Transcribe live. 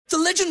The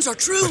legends are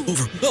true.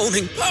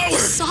 Overwhelming power!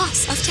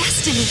 Sauce of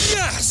destiny.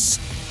 Yes!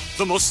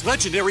 The most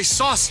legendary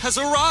sauce has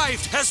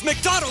arrived as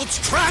McDonald's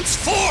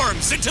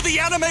transforms into the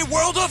anime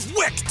world of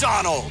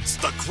WickDonald's.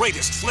 The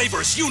greatest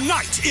flavors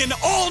unite in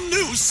all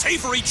new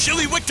savory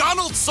chili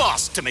McDonald's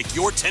sauce to make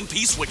your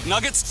 10-piece Wick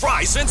Nuggets,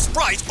 fries, and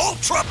Sprite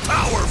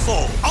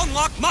ultra-powerful.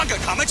 Unlock manga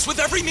comics with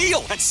every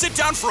meal and sit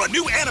down for a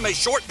new anime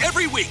short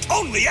every week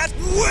only at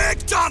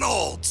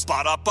WickDonald's.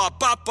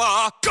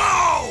 Ba-da-ba-ba-ba,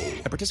 go!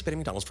 At participating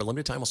McDonald's for a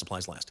limited time while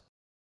supplies last.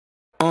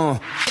 Yeah.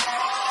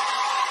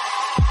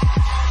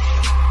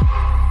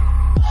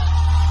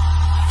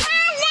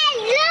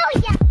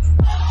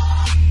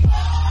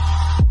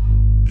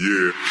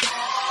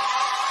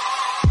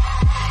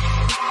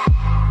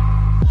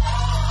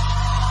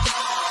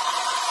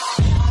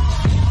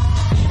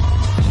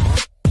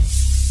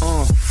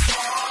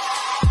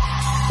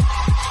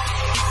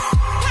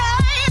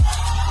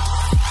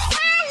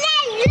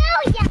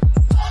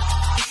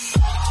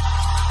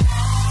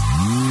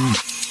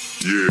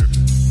 Yeah.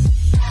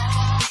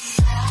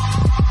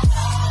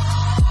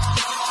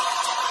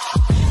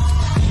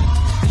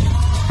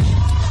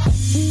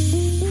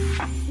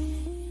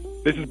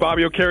 This is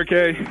Bobby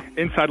Okereke,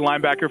 inside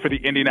linebacker for the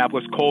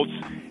Indianapolis Colts,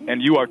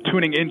 and you are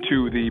tuning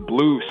into the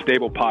Blue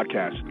Stable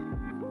Podcast.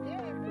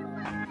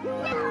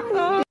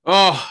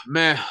 Oh,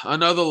 man,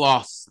 another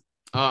loss.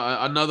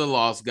 Another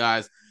loss,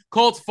 guys.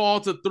 Colts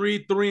fall to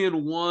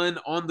 3-1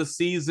 on the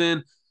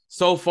season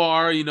so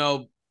far. You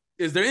know,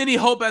 is there any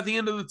hope at the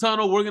end of the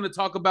tunnel? We're going to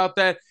talk about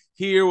that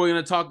here. We're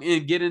going to talk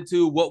and get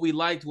into what we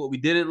liked, what we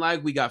didn't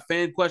like. We got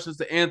fan questions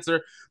to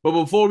answer. But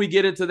before we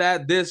get into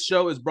that, this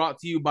show is brought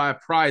to you by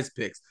Prize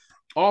Picks.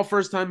 All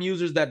first-time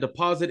users that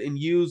deposit and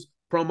use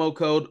promo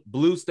code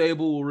BlueStable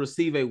will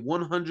receive a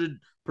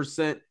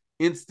 100%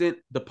 instant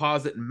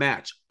deposit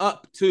match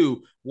up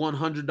to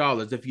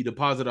 $100. If you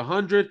deposit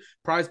 $100,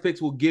 Prize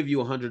Picks will give you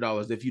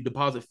 $100. If you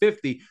deposit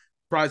 $50,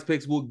 Prize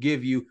Picks will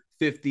give you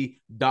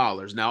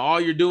 $50. Now, all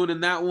you're doing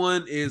in that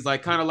one is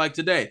kind of like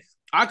today.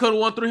 I could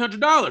have won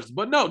 $300,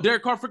 but no,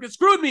 Derek Carr freaking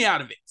screwed me out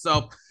of it.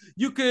 So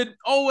you could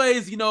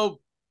always,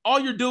 all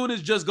you're doing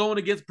is just going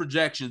against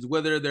projections,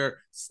 whether they're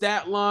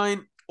stat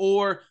line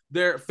or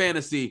their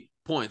fantasy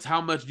points.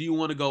 How much do you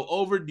want to go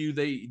over? Do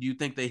you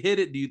think they hit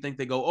it? Do you think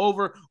they go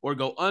over or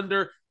go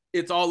under?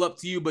 It's all up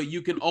to you, but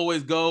you can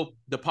always go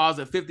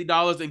deposit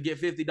 $50 and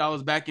get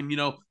 $50 back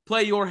and,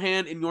 play your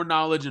hand in your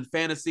knowledge and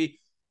fantasy.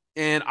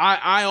 And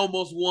I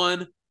almost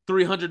won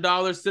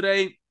 $300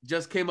 today.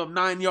 Just came up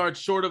 9 yards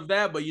short of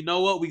that, but you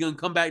know what? We're going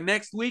to come back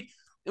next week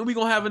and we're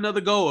going to have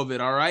another go of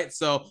it, all right?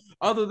 So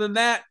other than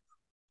that,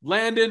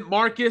 Landon,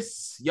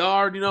 Marcus, y'all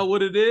already know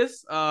what it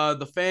is.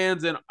 The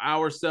fans and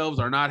ourselves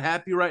are not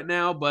happy right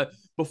now, but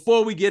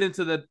before we get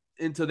into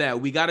that,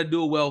 we got to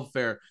do a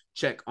welfare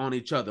check on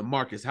each other.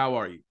 Marcus, how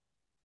are you?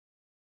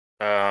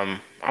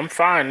 I'm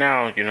fine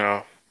now.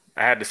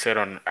 I had to sit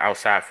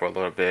outside for a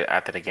little bit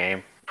after the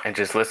game and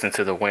just listen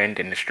to the wind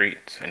in the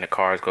streets and the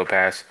cars go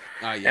past.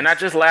 Yes. And I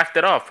just laughed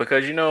it off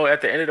because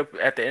at the end of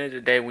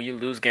the day, when you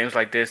lose games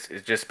like this,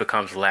 it just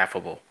becomes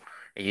laughable.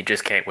 And you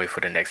just can't wait for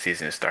the next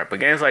season to start.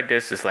 But games like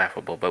this is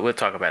laughable, but we'll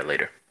talk about it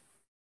later.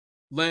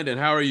 Landon,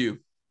 how are you?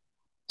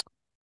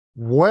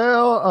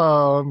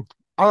 Well,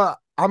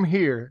 I'm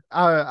here.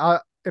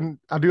 And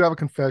I do have a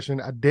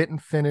confession. I didn't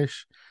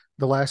finish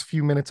the last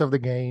few minutes of the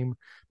game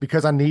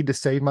because I need to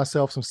save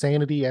myself some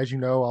sanity. As you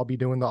know, I'll be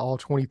doing the all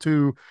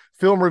 22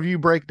 film review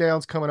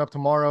breakdowns coming up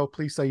tomorrow.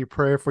 Please say your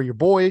prayer for your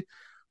boy.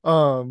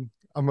 I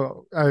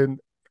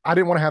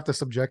didn't want to have to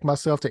subject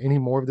myself to any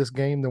more of this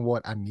game than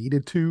what I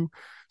needed to.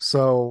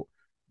 So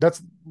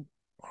that's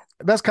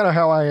kind of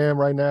how I am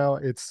right now.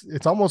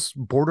 It's almost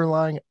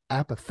borderline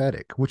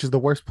apathetic, which is the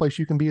worst place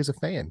you can be as a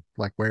fan,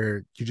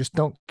 where you just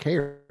don't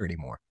care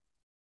anymore.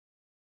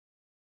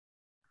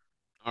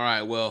 All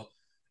right, well,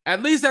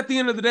 at least at the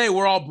end of the day,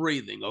 we're all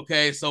breathing,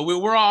 okay? So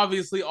we're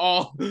obviously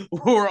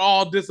we're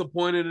all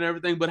disappointed and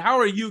everything, but how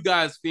are you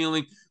guys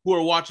feeling who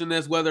are watching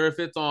this, whether if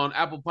it's on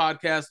Apple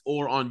Podcasts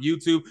or on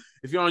YouTube?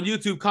 If you're on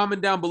YouTube,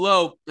 comment down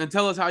below and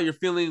tell us how you're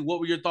feeling. What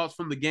were your thoughts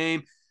from the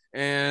game?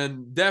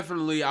 And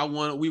definitely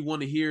we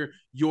want to hear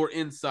your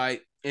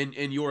insight and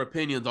your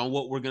opinions on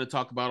what we're going to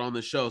talk about on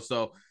the show.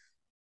 So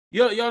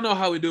y'all know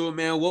how we do it,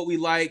 man. What we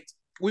liked,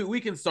 we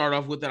can start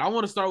off with that. I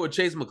want to start with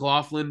Chase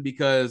McLaughlin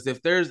because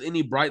if there's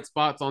any bright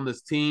spots on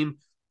this team,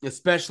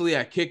 especially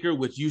at kicker,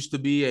 which used to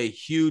be a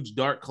huge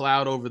dark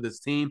cloud over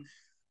this team,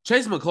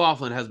 Chase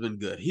McLaughlin has been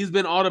good. He's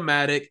been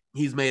automatic.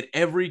 He's made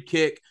every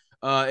kick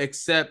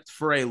except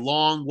for a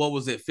long,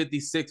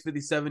 56,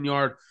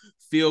 57-yard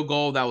field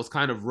goal that was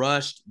kind of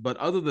rushed. But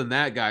other than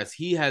that, guys,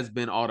 he has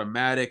been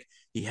automatic.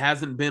 He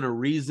hasn't been a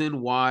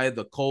reason why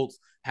the Colts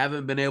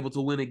haven't been able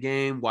to win a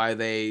game,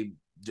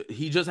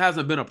 he just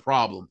hasn't been a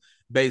problem,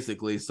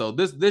 basically. So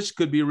this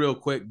could be real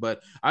quick,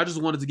 but I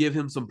just wanted to give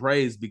him some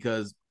praise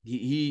because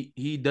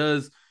he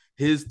does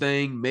his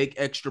thing, make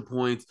extra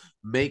points,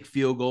 make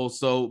field goals.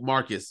 So,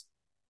 Marcus,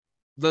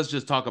 let's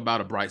just talk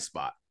about a bright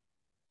spot.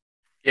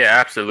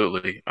 Yeah,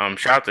 absolutely.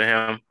 Shout out to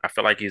him. I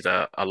feel like he's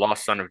a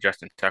lost son of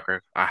Justin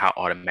Tucker, how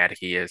automatic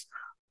he is.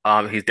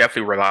 He's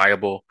definitely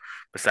reliable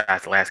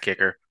besides the last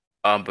kicker.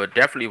 But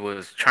definitely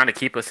was trying to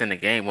keep us in the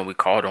game when we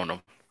called on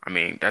him. I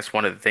mean, that's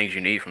one of the things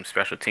you need from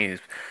special teams.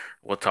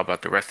 We'll talk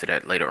about the rest of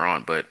that later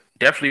on, but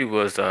definitely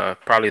was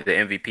probably the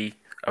MVP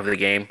of the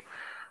game.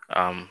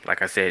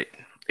 Like I said,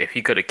 if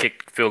he could have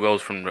kicked field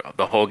goals from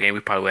the whole game, we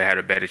probably would have had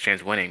a better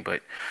chance winning.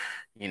 But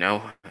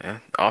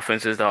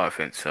offense is the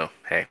offense. So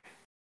hey,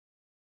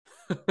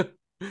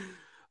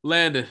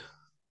 Landon,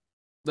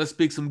 let's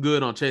speak some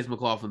good on Chase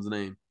McLaughlin's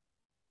name.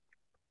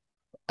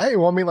 Hey,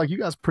 well, I mean, like you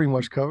guys pretty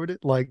much covered it.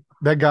 Like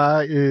that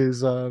guy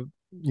is,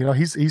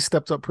 he's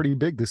stepped up pretty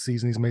big this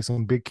season. He's made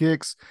some big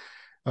kicks.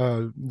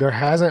 There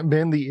hasn't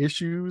been the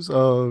issues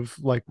of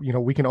like,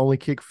 we can only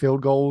kick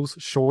field goals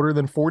shorter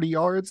than 40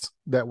 yards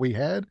that we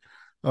had,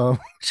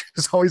 which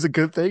is always a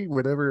good thing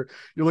whenever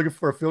you're looking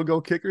for a field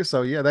goal kicker.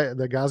 So yeah,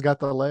 that guy's got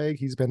the leg.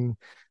 He's been,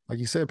 like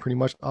you said, pretty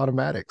much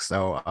automatic.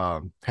 So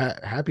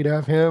happy to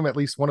have him. At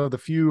least one of the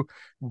few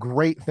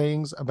great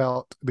things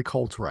about the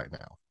Colts right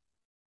now.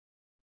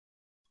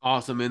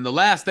 Awesome. And the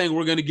last thing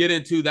we're going to get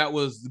into that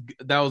was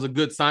a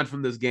good sign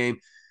from this game.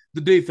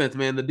 The defense,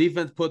 man. The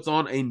defense puts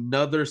on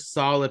another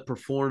solid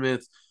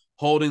performance,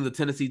 holding the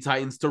Tennessee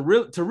Titans to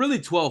really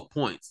 12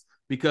 points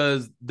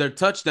because their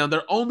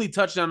only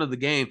touchdown of the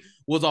game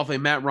was off a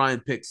Matt Ryan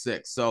pick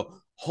six. So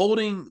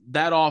holding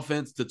that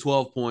offense to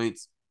 12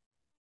 points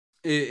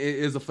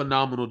is a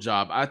phenomenal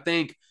job. I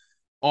think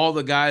all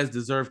the guys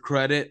deserve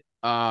credit.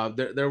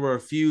 There were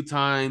a few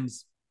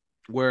times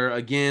where,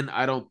 again,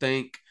 I don't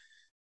think –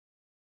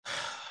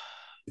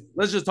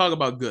 let's just talk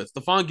about good.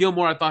 Stephon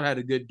Gilmore, I thought, had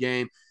a good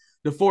game.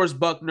 DeForest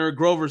Buckner,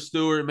 Grover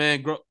Stewart,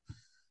 man,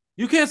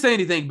 you can't say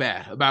anything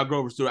bad about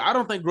Grover Stewart. I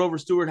don't think Grover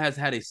Stewart has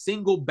had a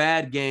single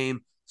bad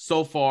game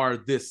so far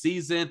this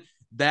season.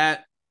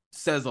 That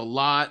says a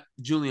lot.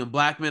 Julian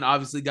Blackmon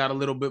obviously got a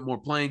little bit more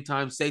playing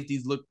time.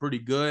 Safeties look pretty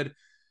good.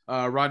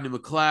 Rodney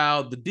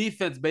McLeod, the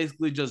defense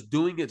basically just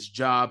doing its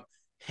job,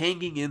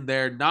 hanging in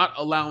there, not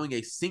allowing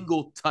a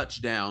single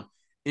touchdown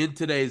in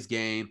today's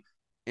game.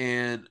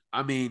 And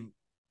I mean,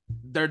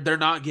 they're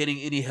not getting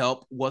any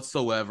help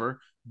whatsoever.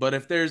 But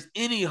if there's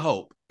any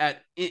hope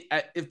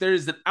if there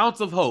is an ounce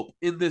of hope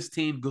in this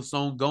team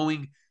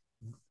going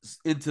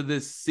into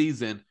this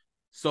season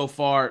so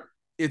far,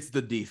 it's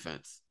the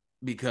defense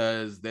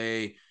because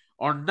they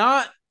are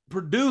not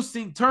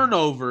producing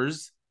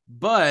turnovers,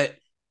 but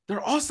they're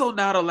also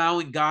not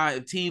allowing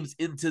teams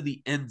into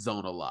the end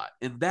zone a lot.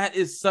 And that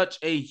is such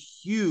a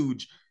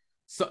huge,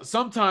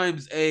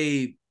 sometimes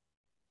an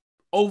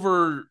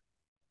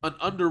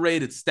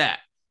underrated stat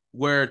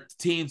where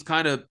teams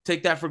kind of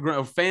take that for granted,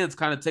 or fans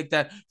kind of take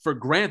that for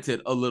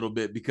granted a little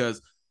bit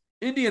because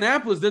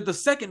Indianapolis, they're the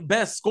second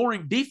best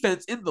scoring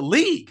defense in the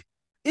league.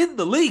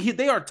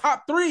 They are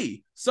top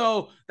three.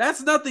 So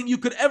that's nothing you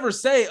could ever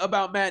say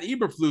about Matt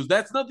Eberflus.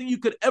 That's nothing you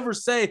could ever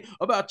say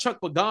about Chuck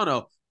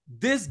Pagano.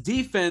 This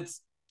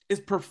defense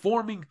is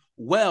performing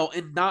well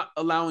and not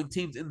allowing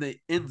teams in the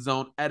end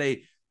zone at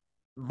a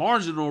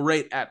marginal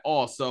rate at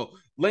all. So,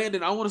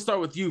 Landon, I want to start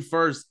with you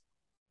first.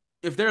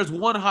 If there's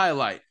one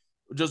highlight,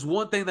 just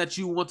one thing that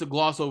you want to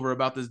gloss over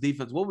about this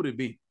defense, what would it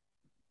be?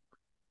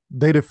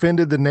 They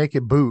defended the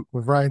naked boot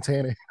with Ryan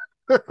Tannehill.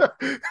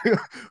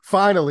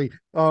 Finally,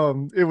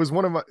 it was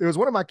one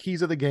of my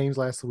keys of the games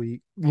last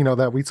week,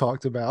 that we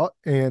talked about.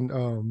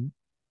 And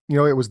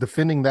it was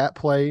defending that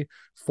play,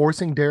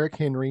 forcing Derrick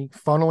Henry,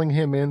 funneling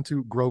him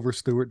into Grover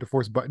Stewart to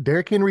force, but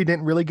Derrick Henry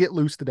didn't really get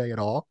loose today at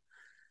all.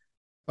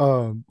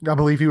 I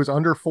believe he was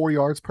under 4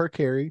 yards per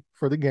carry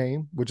for the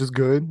game, which is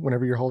good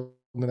whenever you're holding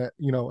that,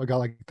 a guy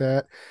like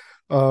that.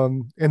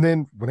 And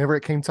then whenever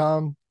it came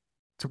time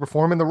to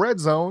perform in the red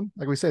zone,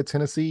 like we said,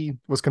 Tennessee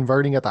was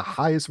converting at the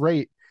highest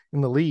rate in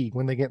the league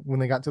when they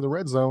got to the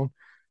red zone.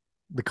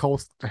 The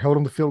Colts held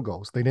them to field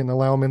goals. They didn't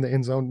allow them in the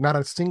end zone, not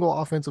a single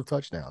offensive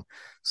touchdown.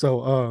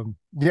 So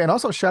and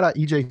also shout out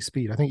EJ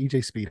Speed. I think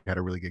EJ Speed had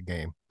a really good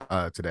game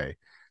today.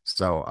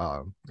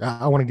 So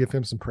I want to give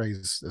him some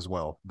praise as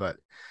well. But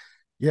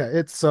yeah,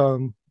 it's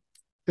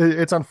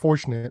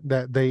unfortunate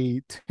that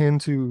they tend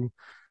to,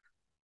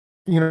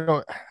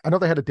 I know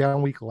they had a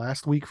down week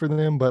last week for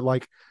them, but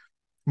like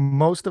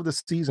most of the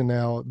season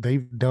now,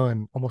 they've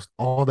done almost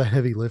all the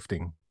heavy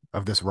lifting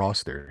of this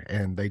roster,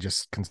 and they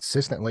just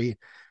consistently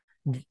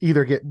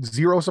either get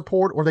zero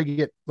support or they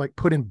get like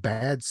put in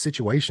bad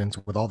situations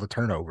with all the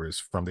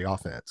turnovers from the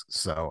offense.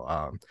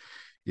 So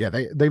yeah,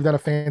 they've done a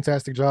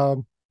fantastic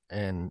job,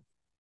 and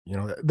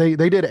they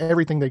did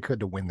everything they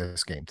could to win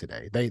this game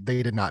today. They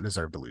did not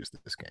deserve to lose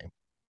this game.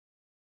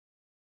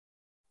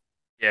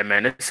 yeah,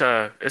 man,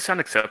 it's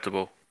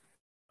unacceptable.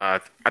 I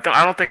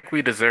don't think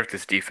we deserve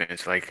this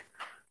defense. Like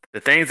the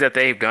things that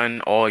they've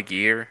done all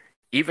year.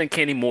 Even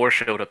Kenny Moore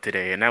showed up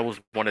today, and that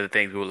was one of the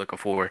things we were looking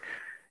for.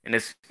 And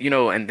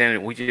and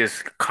then we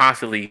just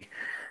constantly,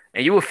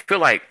 and you would feel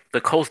like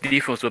the Colts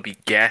defense would be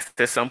gassed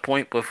at some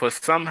point, but for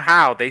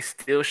somehow they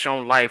still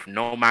shown life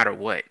no matter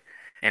what.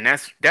 And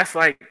that's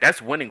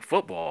winning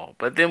football.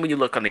 But then when you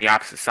look on the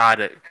opposite side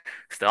of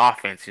it's the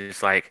offense,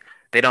 it's like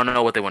They don't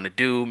know what they want to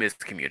do,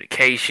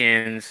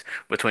 miscommunications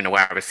between the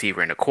wide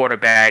receiver and the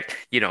quarterback.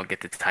 You don't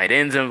get the tight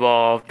ends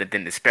involved, and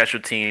then the special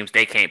teams,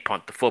 they can't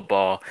punt the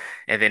football,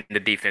 and then the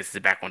defense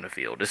is back on the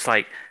field. It's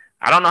like,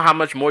 I don't know how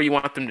much more you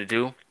want them to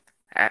do.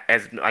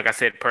 As like I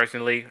said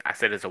personally, I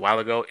said this a while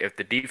ago, if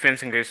the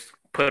defense can just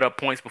put up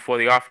points before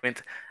the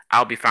offense,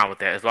 I'll be fine with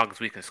that as long as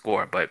we can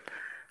score. But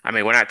I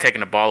mean, we're not taking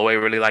the ball away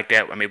really like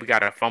that. I mean, we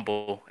got a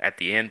fumble at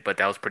the end, but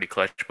that was pretty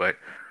clutch. But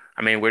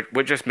I mean,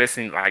 we're just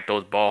missing like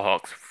those ball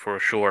hawks for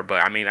sure.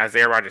 But I mean,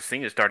 Isaiah Rogers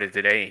Sr. started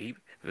today. He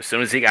as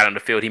soon as he got on the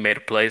field, he made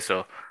a play.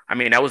 So I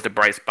mean, that was the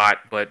bright spot.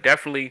 But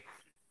definitely,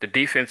 the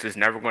defense is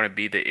never going to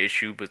be the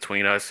issue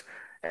between us.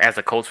 As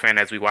a Colts fan,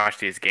 as we watch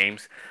these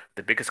games,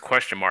 the biggest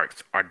question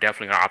marks are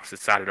definitely on the opposite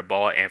side of the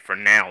ball, and for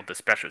now, the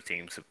special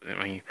teams.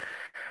 I mean,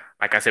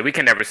 like I said, we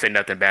can never say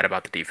nothing bad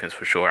about the defense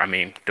for sure. I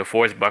mean,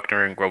 DeForest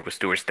Buckner and Grover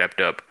Stewart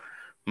stepped up.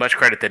 Much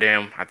credit to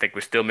them. I think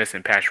we're still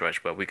missing pass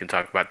rush, but we can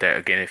talk about that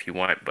again if you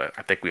want. But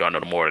I think we all know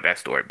the more of that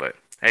story. But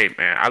hey,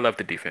 man, I love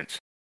the defense.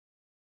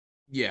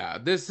 Yeah,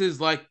 this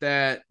is like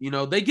that.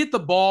 They get the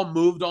ball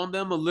moved on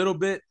them a little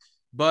bit,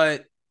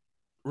 but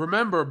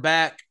remember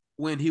back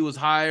when he was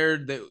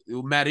hired,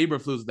 Matt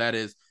Eberflus, that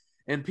is,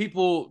 and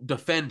people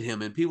defend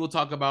him and people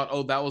talk about,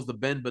 oh, that was the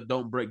bend but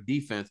don't break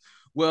defense.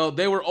 Well,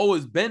 they were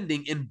always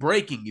bending and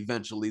breaking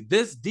eventually.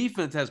 This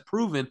defense has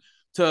proven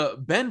to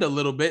bend a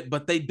little bit,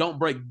 but they don't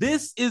break.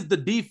 This is the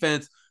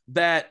defense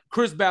that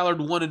Chris Ballard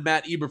wanted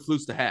Matt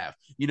Eberflus to have.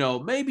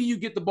 Maybe you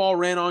get the ball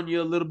ran on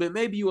you a little bit.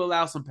 Maybe you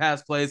allow some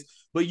pass plays,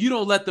 but you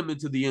don't let them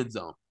into the end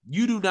zone.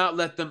 You do not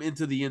let them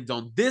into the end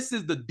zone. This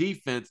is the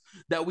defense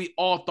that we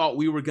all thought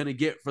we were going to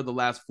get for the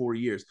last 4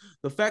 years.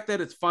 The fact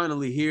that it's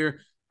finally here,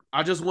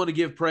 I just want to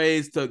give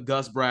praise to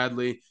Gus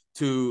Bradley,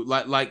 to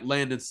like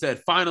Landon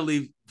said,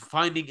 finally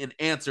finding an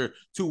answer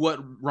to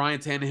what Ryan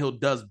Tannehill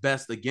does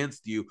best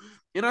against you.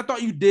 And I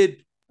thought you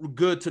did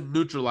good to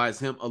neutralize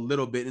him a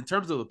little bit in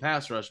terms of the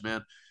pass rush,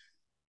 man.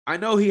 I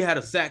know he had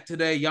a sack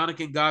today. Yannick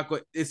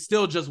Ngakoue, it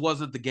still just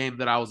wasn't the game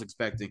that I was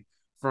expecting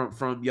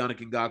from Yannick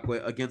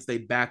Ngakoue against a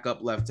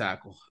backup left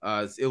tackle.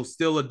 It was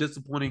still a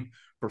disappointing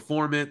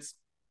performance.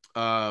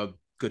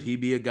 Could he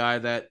be a guy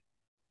that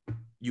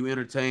you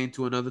entertain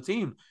to another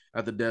team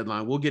at the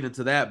deadline? We'll get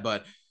into that.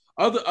 But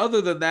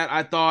other than that,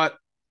 I thought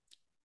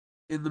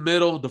in the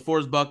middle,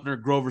 DeForest Buckner,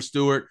 Grover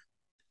Stewart,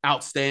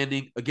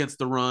 outstanding against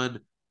the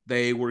run.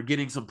 They were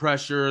getting some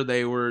pressure.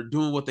 They were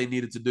doing what they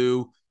needed to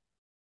do,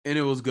 and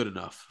it was good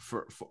enough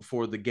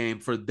for the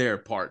game for their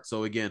part.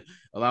 So, again,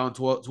 allowing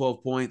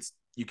 12 points,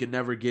 you can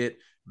never get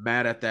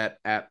mad at that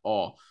at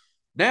all.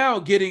 Now,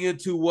 getting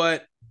into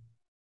what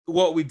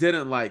we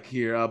didn't like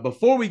here.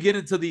 Before we get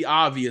into the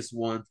obvious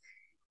ones,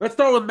 let's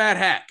start with Matt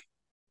Hack.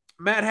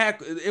 Matt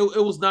Hack,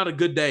 it was not a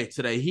good day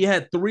today. He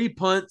had 3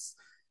 punts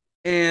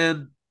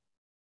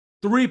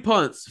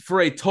for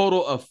a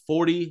total of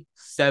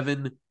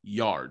 47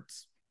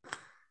 yards,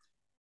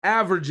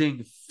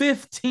 averaging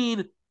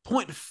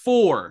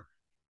 15.4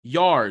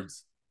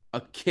 yards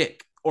a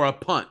kick, or a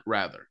punt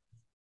rather.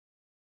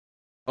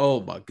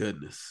 Oh my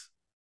goodness.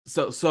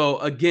 So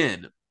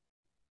again,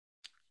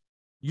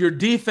 your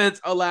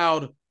defense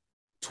allowed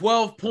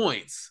 12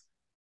 points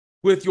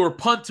with your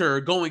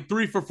punter going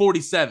 3 for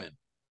 47.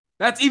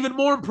 That's even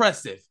more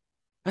impressive.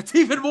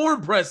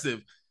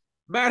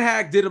 Matt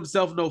Hack did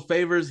himself no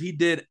favors. He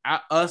did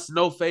us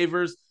no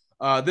favors.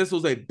 This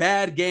was a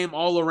bad game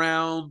all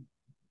around.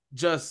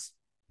 Just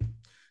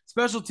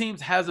special teams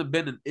hasn't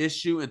been an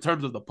issue in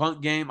terms of the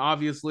punt game,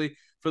 obviously,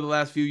 for the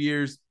last few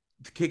years.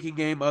 The kicking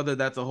game,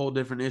 that's a whole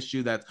different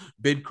issue that's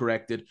been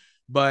corrected.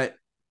 But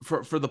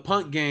for the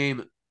punt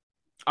game,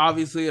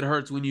 obviously it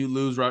hurts when you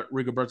lose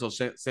Rigoberto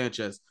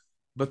Sanchez.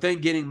 But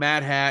then getting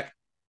Matt Hack,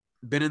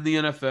 been in the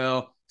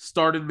NFL,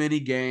 started many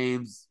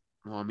games.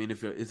 Well, I mean,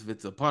 if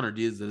it's a punter,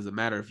 it doesn't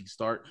matter if you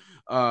start.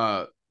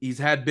 He's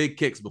had big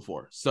kicks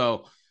before.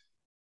 So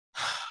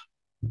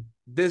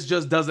this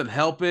just doesn't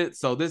help it.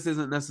 So this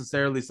isn't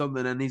necessarily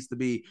something that needs to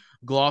be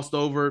glossed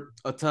over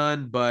a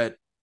ton, but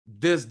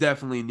this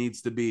definitely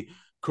needs to be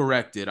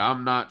corrected.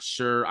 I'm not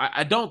sure.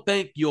 I don't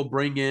think you'll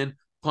bring in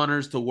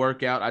punters to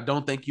work out. I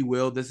don't think you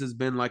will. This has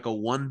been like a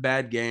one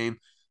bad game.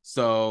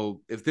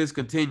 So if this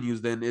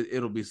continues, then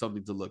it'll be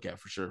something to look at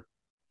for sure.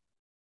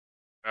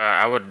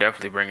 I would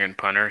definitely bring in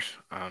punters,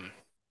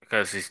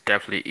 because he's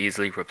definitely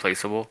easily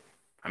replaceable.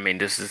 I mean,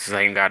 this is the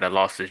same guy that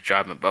lost his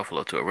job in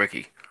Buffalo to a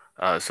rookie.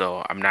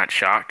 So I'm not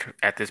shocked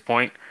at this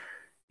point.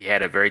 He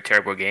had a very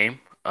terrible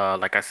game.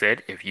 Like I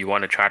said, if you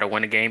want to try to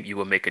win a game, you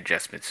will make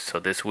adjustments. So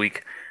this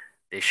week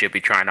they should be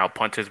trying out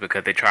punters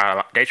because they try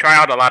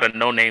out a lot of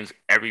no names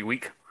every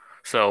week.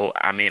 So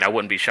I mean, I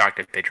wouldn't be shocked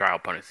if they try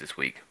out punters this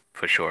week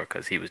for sure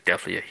because he was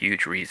definitely a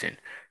huge reason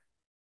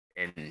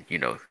in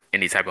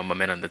any type of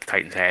momentum the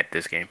Titans had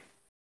this game.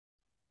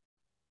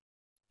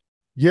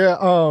 Yeah,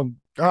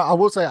 I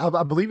will say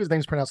I believe his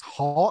name's pronounced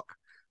Hawk,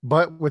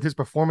 but with his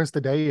performance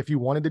today, if you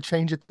wanted to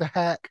change it to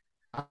Hack,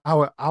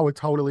 I would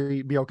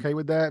totally be okay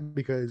with that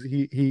because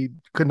he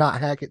could not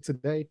hack it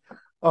today.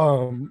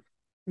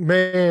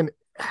 Man,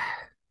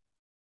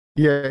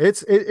 yeah,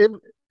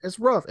 it's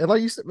rough. And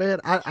like you said, man,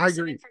 I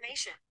agree.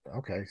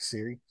 Okay,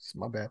 Siri, it's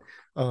my bad.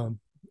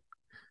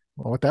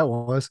 What that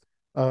was.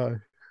 Uh,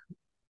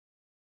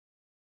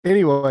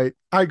 anyway,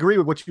 I agree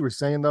with what you were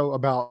saying though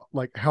about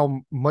like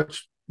how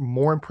much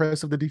more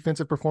impressive the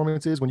defensive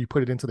performance is when you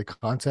put it into the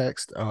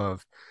context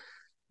of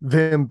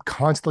them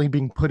constantly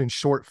being put in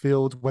short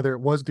fields, whether it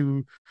was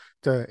due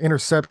to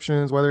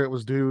interceptions, whether it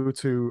was due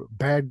to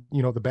bad,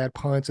 the bad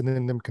punts, and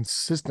then them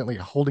consistently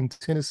holding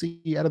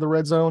Tennessee out of the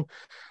red zone.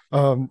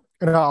 And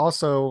I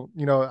also,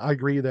 I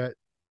agree that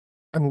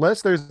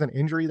unless there's an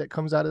injury that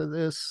comes out of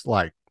this,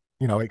 like,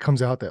 it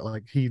comes out that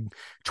like he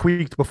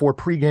tweaked before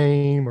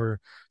pregame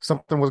or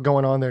something was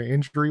going on there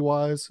injury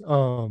wise.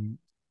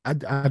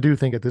 I do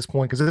think at this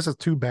point, because this is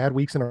 2 bad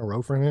weeks in a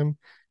row for him.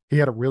 He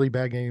had a really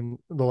bad game,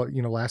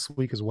 last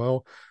week as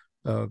well.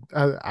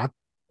 I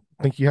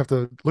think you have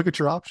to look at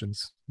your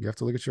options. You have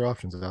to look at your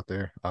options out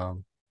there.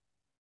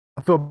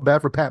 I feel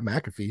bad for Pat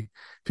McAfee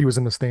if he was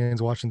in the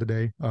stands watching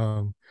today.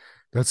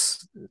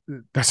 That's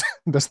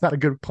that's not a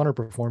good punter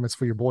performance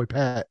for your boy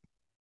Pat.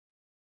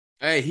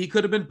 Hey, he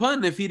could have been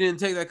punting if he didn't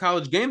take that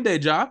college game day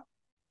job.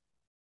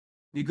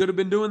 He could have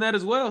been doing that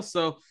as well.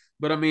 So,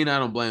 but I mean, I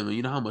don't blame him.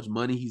 You know how much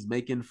money he's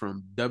making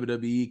from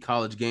WWE,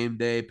 College Game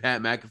Day,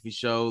 Pat McAfee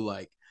show.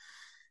 Like,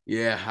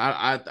 yeah,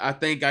 I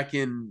think I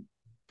can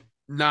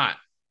not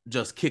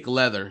just kick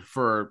leather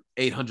for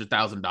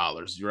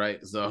 $800,000,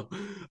 right? So,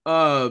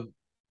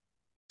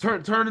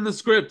 turning the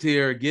script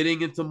here,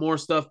 getting into more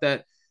stuff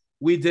that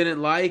we didn't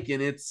like,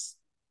 and it's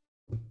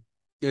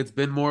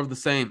been more of the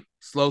same.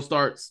 Slow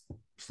starts,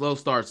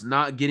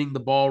 not getting the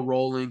ball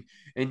rolling.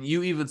 And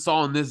you even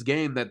saw in this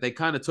game that they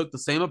kind of took the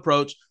same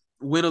approach,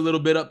 went a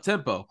little bit up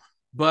tempo,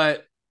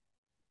 but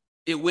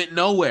it went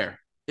nowhere.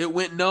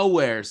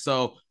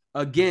 So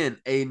again,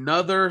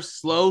 another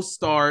slow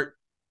start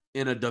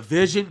in a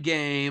division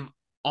game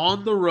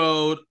on the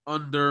road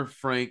under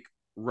Frank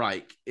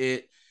Reich.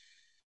 I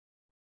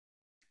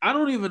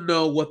don't even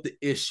know what the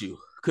issue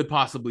could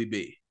possibly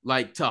be.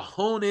 Like, to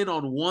hone in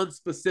on one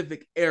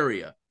specific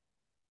area,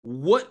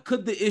 what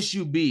could the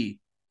issue be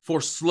for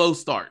slow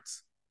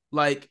starts?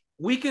 Like,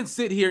 we can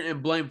sit here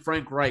and blame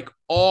Frank Reich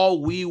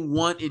all we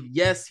want, and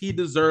yes, he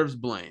deserves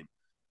blame.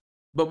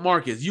 But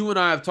Marcus, you and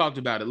I have talked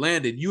about it.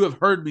 Landon, you have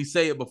heard me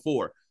say it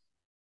before.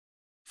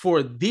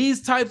 For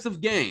these types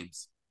of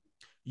games,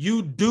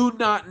 you do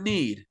not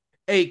need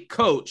a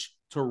coach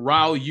to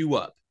rile you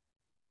up.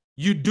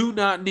 You do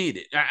not need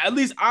it. At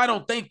least I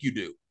don't think you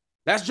do.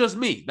 That's just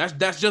me.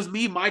 That's just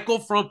me, Michael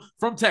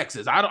from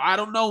Texas. I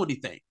don't know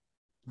anything.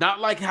 Not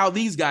like how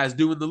these guys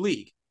do in the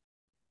league.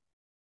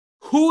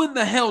 Who in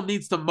the hell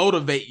needs to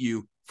motivate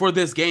you for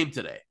this game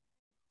today?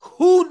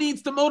 Who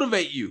needs to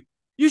motivate you?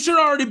 You should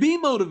already be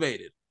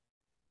motivated.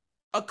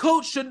 A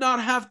coach should not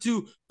have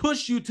to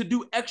push you to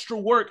do extra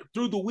work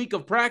through the week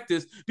of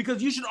practice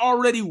because you should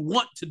already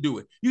want to do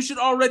it. You should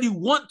already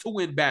want to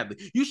win badly.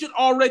 You should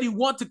already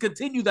want to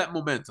continue that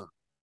momentum.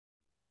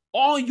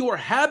 All your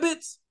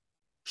habits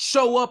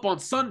show up on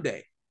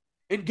Sunday.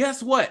 And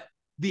guess what?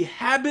 The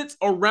habits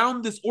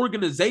around this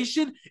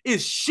organization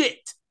is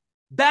shit.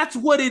 That's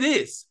what it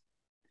is.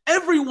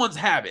 Everyone's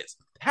habits,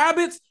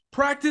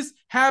 practice,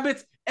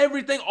 habits,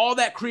 everything, all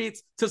that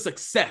creates to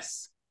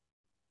success.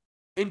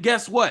 And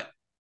guess what?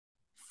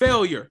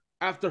 Failure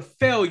after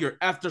failure,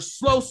 after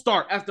slow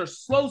start, after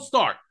slow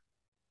start.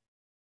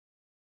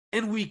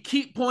 And we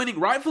keep pointing,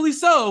 rightfully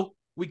so,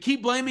 we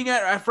keep blaming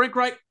at Frank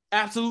Reich,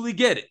 absolutely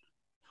get it.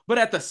 But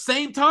at the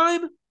same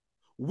time,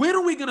 when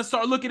are we going to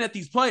start looking at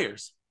these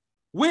players?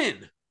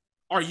 When?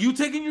 Are you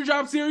taking your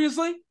job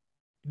seriously?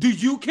 Do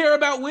you care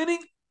about winning?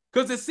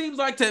 Because it seems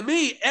like to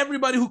me,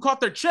 everybody who caught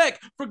their check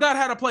forgot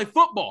how to play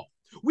football.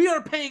 We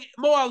are paying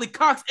Mo Ali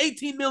Cox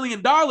 $18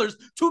 million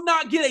to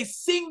not get a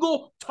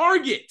single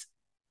target.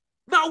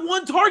 Not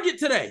one target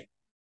today.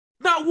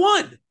 Not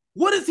one.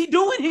 What is he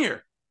doing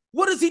here?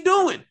 What is he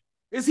doing?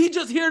 Is he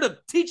just here to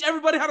teach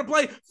everybody how to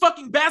play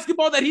fucking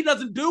basketball that he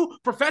doesn't do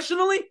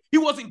professionally? He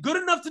wasn't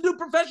good enough to do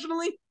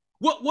professionally?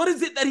 What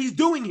is it that he's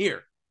doing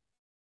here?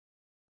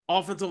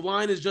 Offensive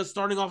line is just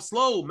starting off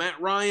slow. Matt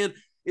Ryan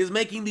is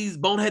making these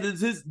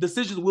boneheaded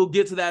decisions. We'll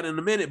get to that in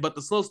a minute. But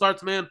the slow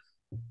starts, man,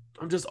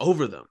 I'm just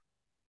over them.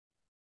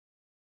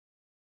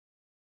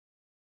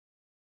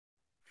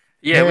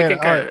 Yeah, Man, we can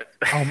kind of.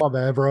 oh, my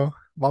bad, bro.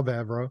 My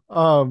bad, bro.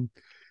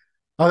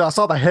 I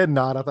saw the head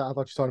nod. I thought you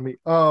were talking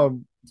to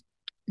me.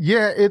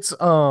 Yeah, it's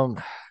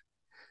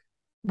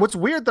what's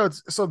weird though,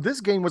 so this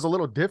game was a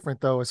little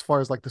different though, as far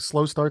as like the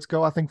slow starts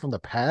go, I think from the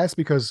past,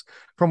 because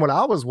from what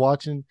I was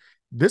watching,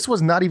 this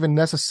was not even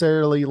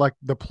necessarily like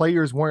the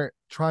players weren't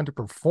trying to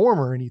perform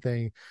or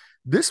anything.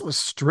 This was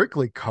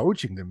strictly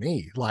coaching to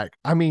me. Like,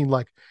 I mean,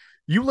 like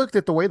you looked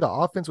at the way the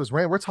offense was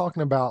ran. We're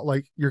talking about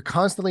like you're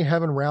constantly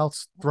having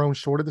routes thrown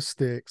short of the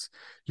sticks.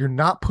 You're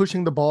not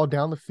pushing the ball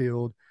down the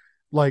field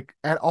like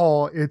at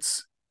all.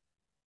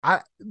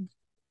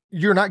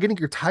 You're not getting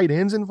your tight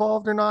ends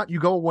involved or not. You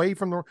go away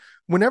from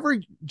whenever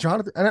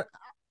Jonathan, and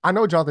I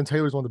know Jonathan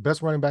Taylor is one of the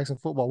best running backs in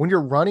football. When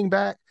your running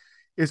back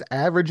is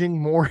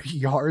averaging more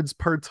yards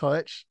per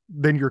touch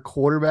than your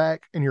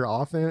quarterback and your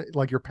offense,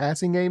 like your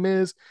passing game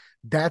is,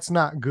 that's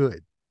not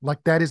good.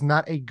 Like that is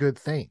not a good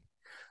thing.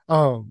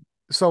 So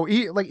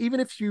like even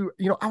if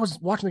I was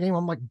watching the game,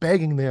 I'm like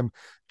begging them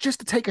just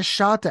to take a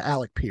shot to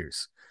Alec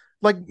Pierce.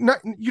 Like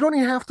you don't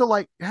even have to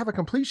like have a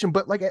completion,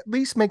 but like at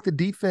least make the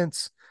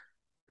defense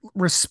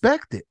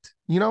respect it.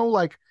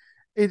 Like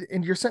it,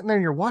 and you're sitting there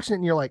and you're watching it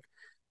and you're like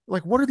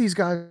what are these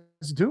guys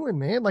doing,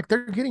 man? Like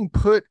they're getting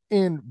put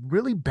in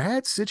really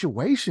bad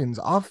situations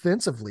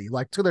offensively,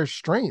 like to their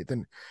strength.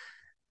 And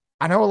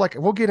I know, like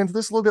we'll get into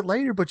this a little bit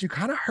later, but you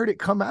kind of heard it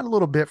come out a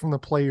little bit from the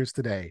players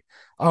today.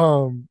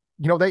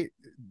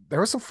 There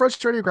were some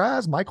frustrated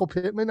guys. Michael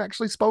Pittman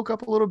actually spoke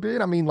up a little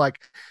bit. I mean,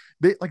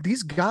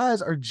 these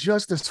guys are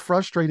just as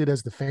frustrated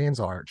as the fans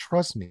are.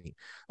 Trust me.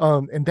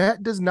 And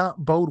that does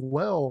not bode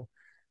well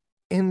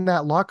in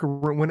that locker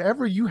room.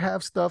 Whenever you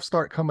have stuff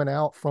start coming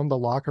out from the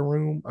locker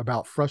room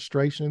about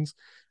frustrations,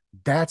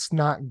 that's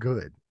not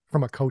good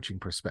from a coaching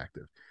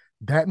perspective.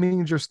 That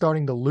means you're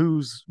starting to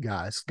lose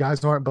guys.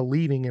 Guys aren't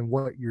believing in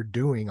what you're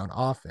doing on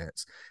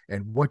offense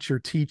and what you're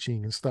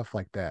teaching and stuff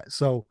like that.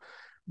 So,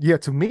 yeah,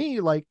 to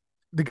me, like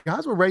the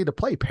guys were ready to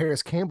play.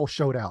 Paris Campbell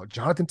showed out.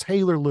 Jonathan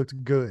Taylor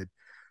looked good.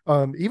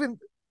 Even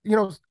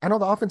I know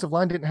the offensive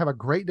line didn't have a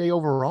great day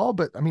overall,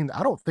 but I mean,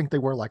 I don't think they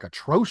were like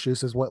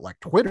atrocious as what like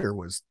Twitter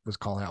was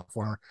calling out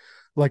for.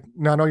 Like,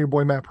 now I know your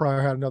boy Matt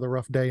Pryor had another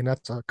rough day, and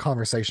that's a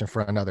conversation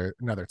for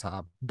another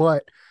time.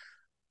 But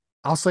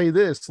I'll say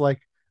this,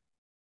 like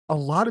a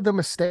lot of the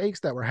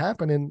mistakes that were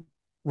happening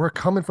were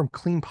coming from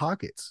clean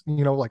pockets.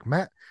 Like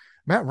Matt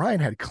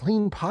Ryan had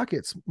clean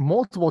pockets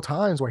multiple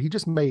times where he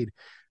just made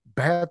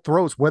bad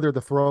throws, whether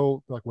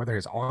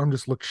his arm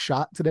just looked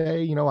shot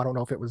today. I don't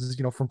know if it was,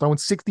 from throwing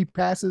 60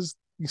 passes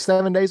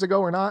 7 days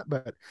ago or not,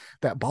 but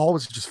that ball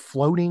was just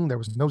floating. There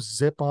was no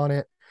zip on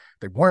it.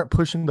 They weren't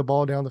pushing the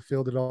ball down the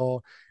field at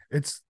all.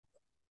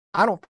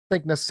 I don't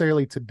think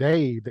necessarily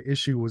today the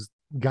issue was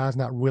guys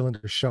not willing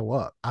to show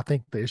up. I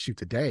think the issue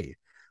today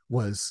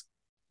was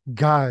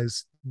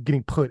guys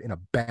getting put in a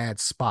bad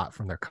spot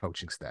from their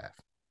coaching staff.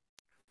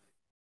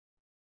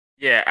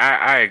 Yeah,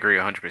 I agree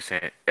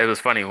 100%. It was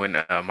funny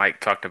when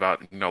Mike talked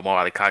about, Mo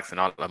Ali Cox and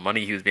all the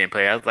money he was being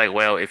paid. I was like,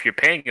 well, if you're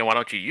paying him, why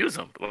don't you use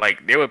him?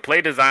 Like, there were play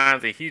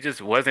designs and he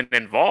just wasn't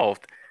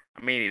involved.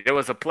 I mean, there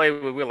was a play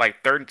where we were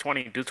like 3rd and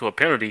 20 due to a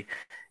penalty,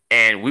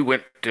 and we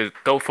went to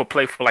go for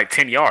play for like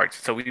 10 yards.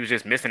 So we was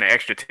just missing an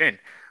extra 10.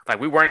 Like,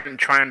 we weren't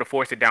trying to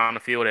force it down the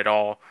field at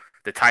all.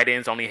 The tight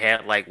ends only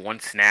had like one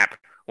snap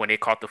when they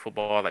caught the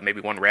football, like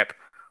maybe one rep.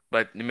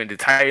 But I mean, the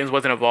tight ends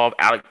wasn't involved.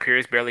 Alec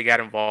Pierce barely got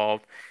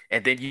involved.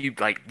 And then you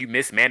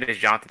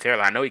mismanaged Jonathan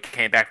Taylor. I know he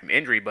came back from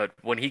injury, but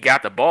when he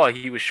got the ball,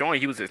 he was showing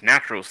he was his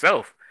natural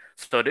self.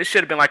 So this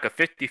should have been like a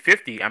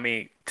 50-50. I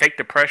mean, take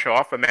the pressure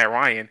off of Matt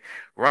Ryan,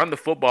 run the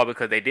football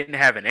because they didn't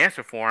have an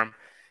answer for him.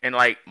 And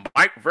like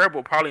Mike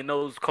Vrabel probably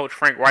knows Coach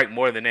Frank Reich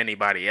more than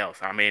anybody else.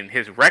 I mean,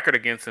 his record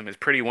against him is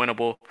pretty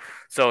winnable.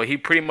 So he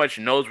pretty much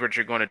knows what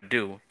you're going to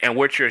do. And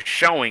what you're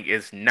showing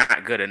is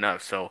not good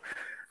enough. So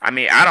I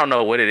mean, I don't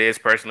know what it is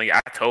personally. I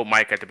told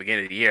Mike at the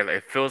beginning of the year,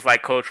 it feels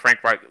like Coach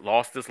Frank Reich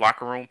lost this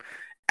locker room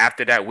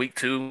after that week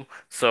 2.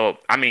 So,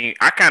 I mean,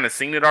 I kind of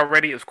seen it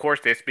already. Of course,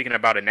 they're speaking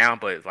about it now,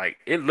 but like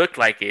it looked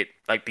like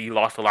he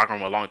lost the locker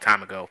room a long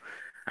time ago.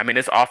 I mean,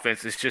 this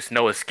offense is just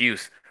no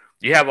excuse.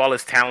 You have all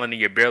this talent and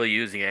you're barely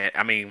using it.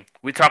 I mean,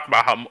 we talked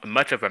about how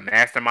much of a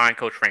mastermind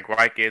Coach Frank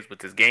Reich is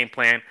with his game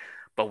plan,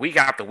 but week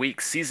after week,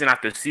 season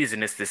after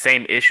season, it's the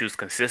same issues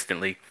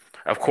consistently.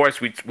 Of course,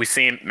 we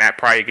seen Matt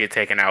Pryor get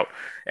taken out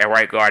at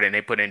right guard, and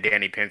they put in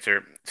Danny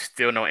Pinter.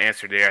 Still no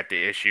answer there at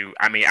the issue.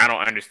 I mean, I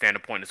don't understand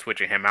the point of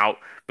switching him out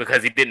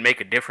because he didn't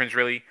make a difference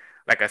really.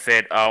 Like I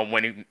said,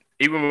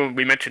 even when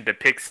we mentioned the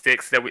pick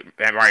six that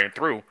Ryan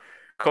threw,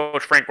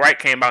 Coach Frank Wright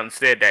came out and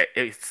said that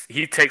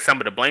he takes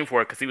some of the blame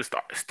for it because he was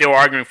still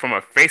arguing from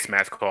a face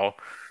mask call.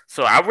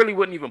 So I really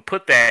wouldn't even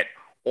put that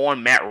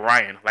on Matt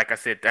Ryan. Like I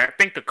said, I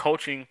think the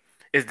coaching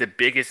is the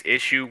biggest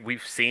issue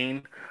we've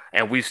seen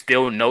and we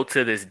still know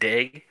to this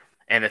day.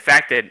 And the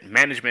fact that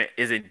management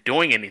isn't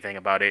doing anything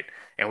about it,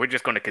 and we're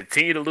just going to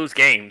continue to lose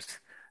games.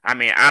 I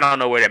mean, I don't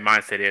know where that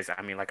mindset is.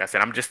 I mean, like I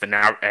said, I'm just an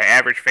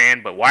average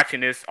fan, but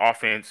watching this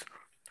offense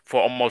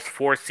for almost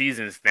 4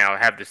 seasons now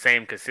have the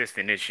same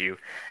consistent issue,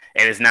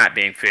 and it's not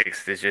being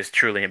fixed. It's just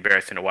truly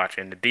embarrassing to watch,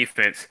 and the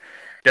defense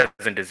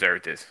doesn't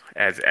deserve this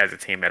as a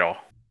team at all.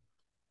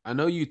 I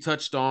know you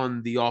touched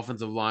on the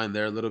offensive line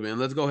there a little bit, and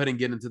let's go ahead and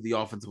get into the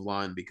offensive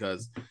line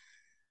because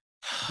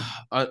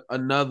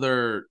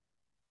another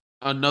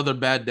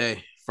bad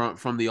day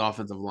from the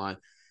offensive line.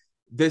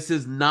 This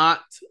is not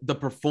the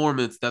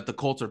performance that the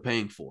Colts are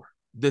paying for.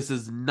 This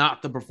is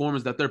not the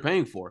performance that they're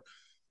paying for.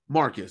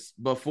 Marcus,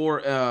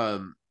 before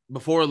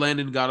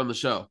Landon got on the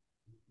show,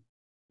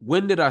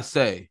 when did I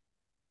say,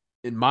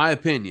 in my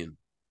opinion,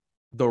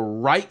 the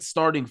right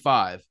starting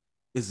five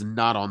is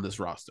not on this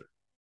roster?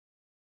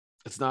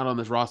 It's not on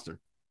this roster.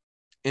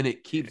 And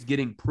it keeps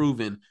getting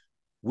proven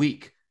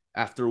week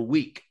after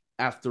week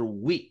after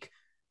week.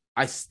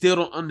 I still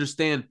don't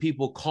understand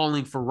people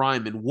calling for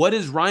Ryman. What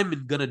is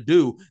Ryman going to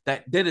do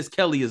that Dennis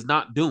Kelly is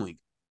not doing?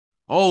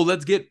 Oh,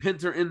 let's get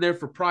Pinter in there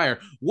for Pryor.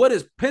 What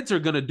is Pinter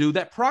going to do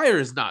that Pryor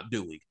is not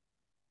doing?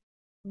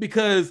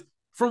 Because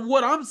from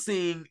what I'm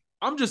seeing,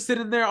 I'm just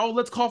sitting there, oh,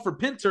 let's call for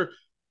Pinter.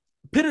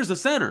 Pinter's a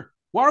center.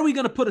 Why are we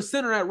going to put a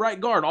center at right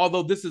guard?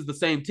 Although this is the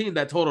same team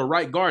that told a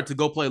right guard to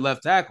go play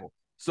left tackle.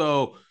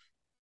 So,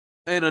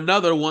 and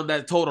another one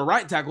that told a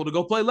right tackle to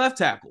go play left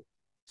tackle.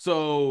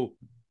 So,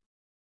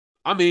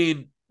 I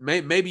mean,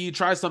 maybe you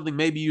try something,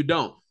 maybe you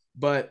don't.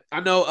 But I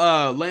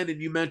know, Landon,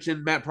 you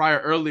mentioned Matt Pryor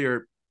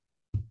earlier.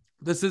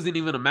 This isn't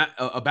even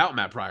about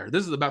Matt Pryor.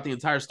 This is about the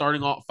entire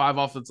starting five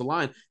offensive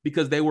line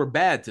because they were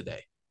bad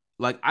today.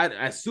 Like,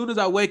 as soon as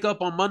I wake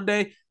up on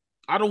Monday,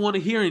 I don't want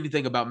to hear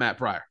anything about Matt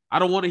Pryor. I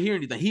don't want to hear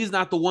anything. He's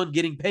not the one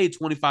getting paid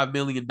 $25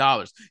 million.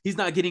 He's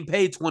not getting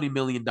paid $20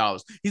 million.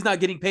 He's not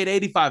getting paid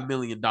 $85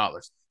 million.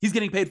 He's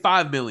getting paid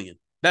 $5 million.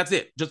 That's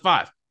it. Just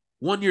 5.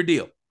 1-year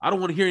deal. I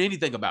don't want to hear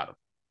anything about him.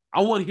 I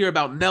want to hear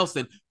about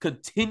Nelson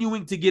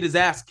continuing to get his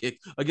ass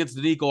kicked against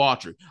Danico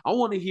Autry. I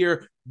want to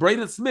hear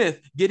Braden Smith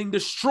getting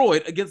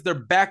destroyed against their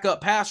backup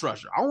pass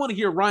rusher. I want to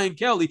hear Ryan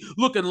Kelly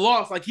looking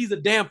lost like he's a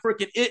damn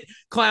freaking it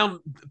clown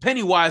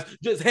Pennywise,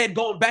 just head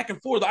going back and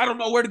forth. I don't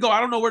know where to go. I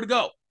don't know where to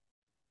go.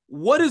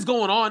 What is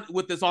going on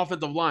with this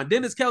offensive line?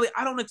 Dennis Kelly,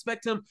 I don't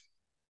expect him.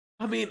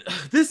 I mean,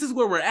 this is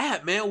where we're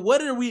at, man.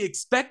 What are we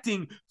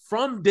expecting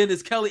from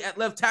Dennis Kelly at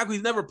left tackle?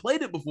 He's never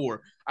played it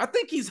before. I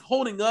think he's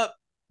holding up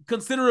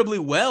considerably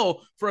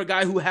well for a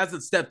guy who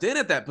hasn't stepped in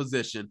at that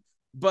position,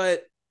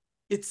 but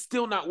it's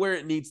still not where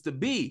it needs to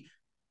be.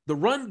 The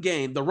run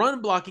game, the run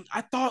blocking,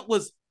 I thought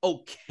was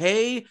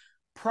okay.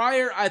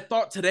 Prior, I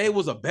thought today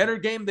was a better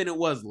game than it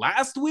was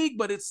last week,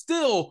 but it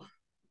still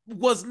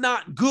was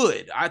not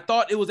good. I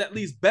thought it was at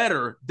least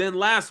better than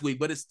last week,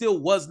 but it still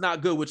was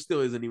not good, which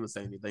still isn't even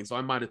saying anything.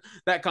 So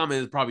that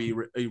comment is probably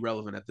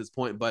irrelevant at this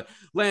point. But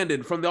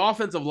Landon, from the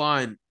offensive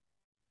line,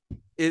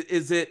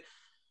 is it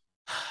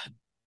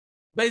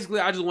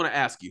basically, I just want to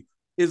ask you,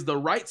 is the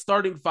right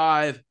starting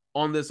 5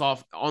 on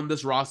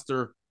this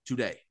roster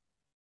today?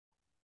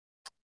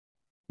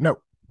 No.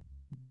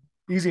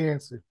 Easy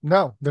answer.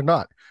 No, they're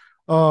not.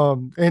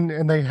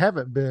 And they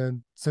haven't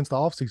been since the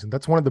offseason.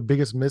 That's one of the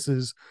biggest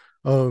misses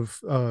of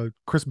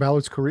Chris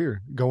Ballard's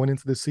career going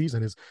into this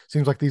season.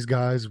 Seems like these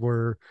guys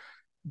were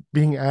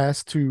being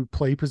asked to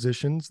play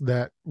positions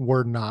that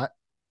were not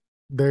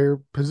their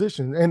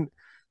position. And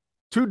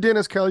to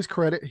Dennis Kelly's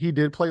credit, he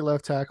did play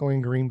left tackle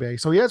in Green Bay.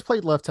 So he has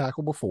played left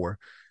tackle before,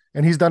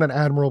 and he's done an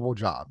admirable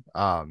job.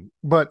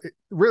 But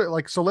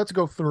really, so let's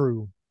go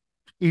through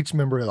each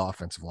member of the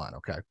offensive line,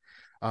 okay?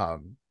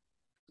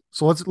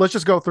 So let's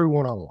just go through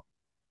one-on-one.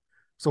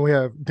 So we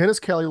have Dennis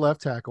Kelly,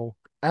 left tackle,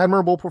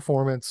 admirable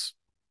performance.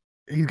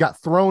 He got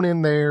thrown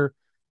in there.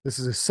 This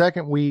is his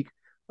second week.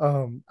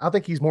 I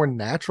think he's more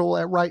natural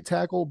at right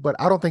tackle, but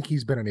I don't think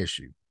he's been an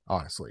issue,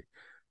 honestly.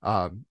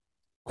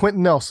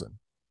 Quentin Nelson,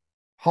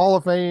 Hall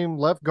of Fame,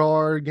 left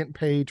guard, getting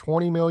paid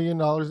 $20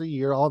 million a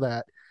year, all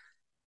that.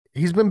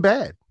 He's been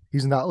bad.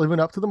 He's not living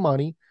up to the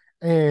money.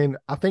 And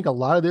I think a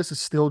lot of this is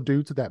still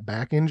due to that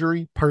back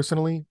injury.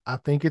 Personally, I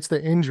think it's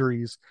the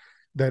injuries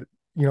that,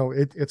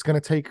 it's going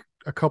to take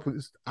a couple.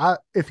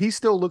 If he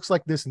still looks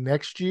like this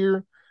next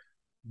year,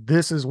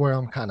 this is where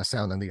I'm kind of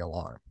sounding the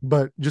alarm.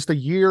 But just a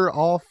year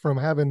off from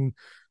having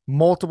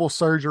multiple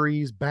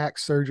surgeries, back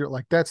surgery,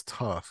 that's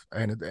tough.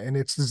 And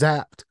it's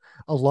zapped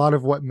a lot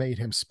of what made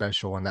him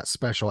special, and that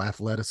special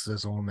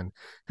athleticism and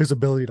his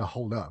ability to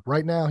hold up.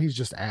 Right now, he's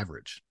just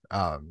average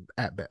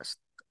at best.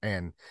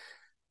 And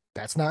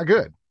that's not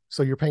good.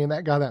 So you're paying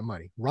that guy that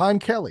money. Ryan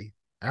Kelly,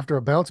 after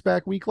a bounce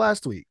back week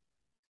last week,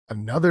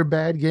 another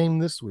bad game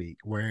this week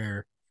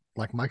where,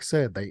 like Mike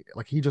said,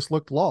 he just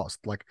looked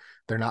lost.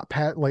 They're not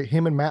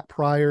him and Matt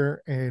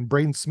Pryor and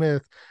Braden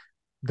Smith.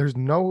 There's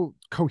no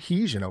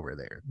cohesion over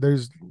there.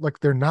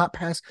 They're not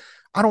past.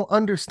 I don't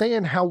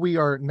understand how we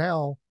are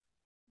now.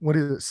 What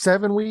is it?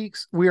 7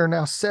 weeks? We are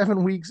now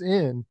 7 weeks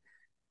in,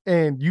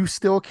 and you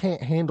still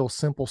can't handle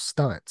simple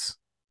stunts.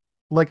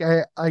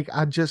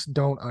 I just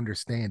don't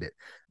understand it.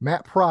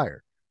 Matt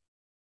Pryor,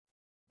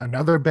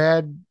 another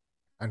bad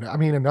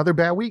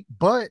week,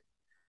 but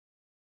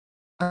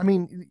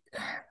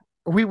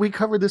we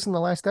covered this in the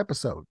last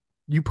episode.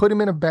 You put him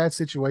in a bad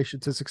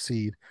situation to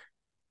succeed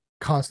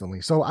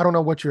constantly. So I don't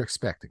know what you're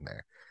expecting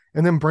there.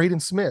 And then Braden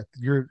Smith,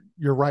 your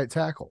right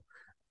tackle,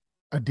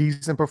 a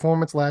decent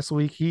performance last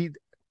week.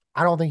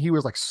 I don't think he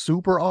was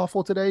super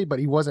awful today, but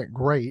he wasn't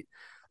great.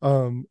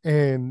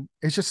 And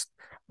it's just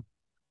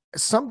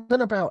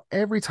something about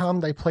every time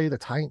they play the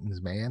Titans,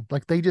 man,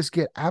 they just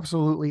get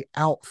absolutely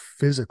out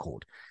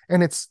physicaled.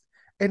 And it's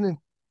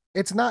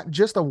not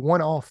just a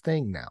one-off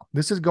thing now.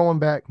 This is going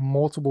back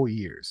multiple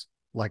years,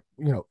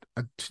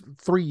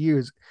 3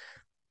 years.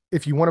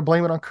 If you want to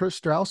blame it on Chris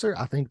Strausser,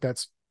 I think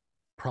that's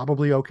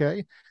probably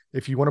okay.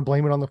 If you want to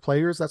blame it on the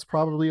players, that's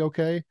probably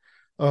okay.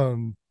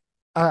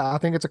 I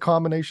think it's a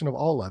combination of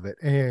all of it.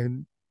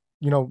 And,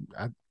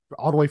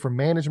 all the way from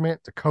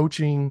management to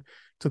coaching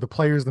to the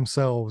players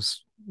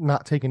themselves,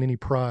 not taking any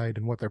pride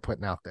in what they're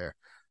putting out there.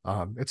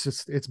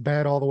 It's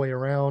bad all the way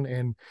around,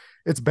 and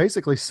it's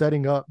basically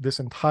setting up this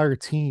entire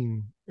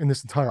team and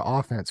this entire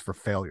offense for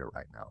failure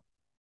right now.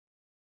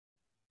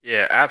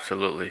 Yeah,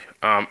 absolutely.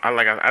 I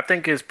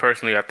think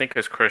I think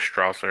it's Chris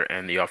Strausser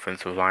and the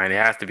offensive line.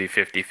 It has to be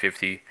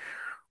 50-50,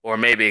 or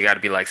maybe it got to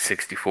be like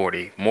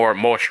 60-40. More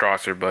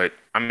Strausser, but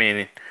I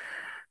mean,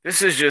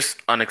 this is just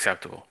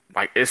unacceptable.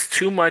 Like, it's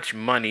too much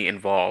money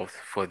involved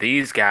for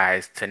these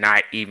guys to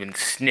not even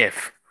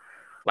sniff.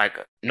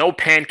 Like, no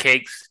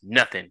pancakes,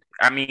 nothing.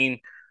 I mean,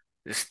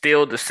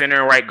 still the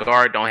center and right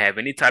guard don't have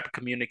any type of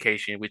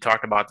communication. We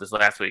talked about this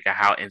last week of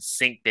how in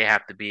sync they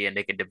have to be and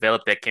they can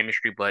develop that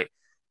chemistry, but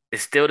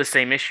it's still the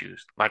same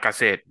issues. Like I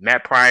said,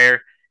 Matt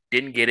Pryor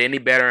didn't get any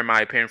better in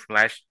my opinion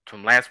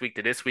from last week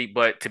to this week,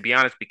 but to be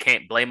honest, we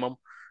can't blame him.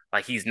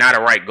 Like, he's not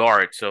a right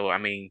guard, so I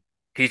mean,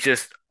 he's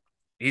just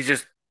he's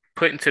just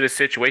put into the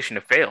situation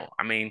to fail.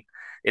 I mean,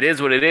 it is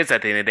what it is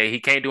at the end of the day. He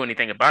can't do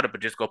anything about it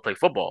but just go play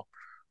football.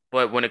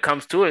 But when it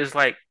comes to it, it's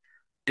like,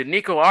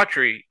 Denico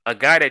Autry, a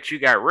guy that you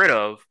got rid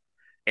of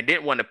and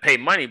didn't want to pay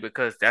money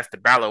because that's the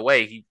Ballard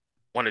way. He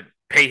wanted to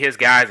pay his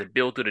guys and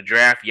build through the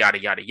draft,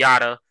 yada, yada,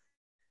 yada.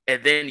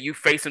 And then you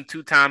face him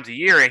 2 times a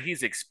year and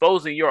he's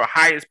exposing your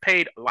highest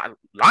paid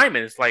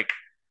lineman. It's like,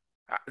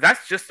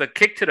 that's just a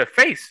kick to the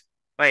face.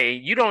 Like,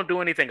 you don't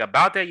do anything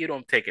about that. You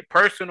don't take it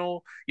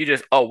personal. You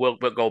just, oh, we'll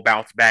go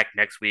bounce back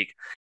next week.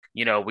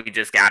 We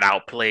just got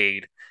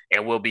outplayed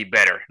and we'll be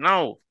better.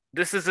 No,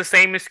 this is the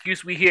same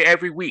excuse we hear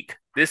every week.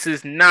 This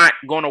is not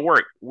going to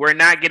work. We're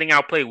not getting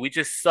outplayed. We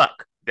just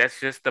suck. That's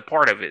just the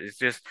part of it. It's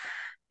just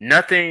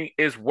nothing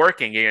is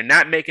working. You're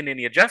not making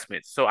any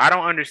adjustments. So I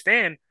don't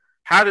understand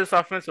how this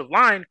offensive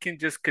line can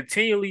just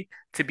continually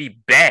to be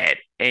bad.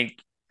 And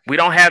we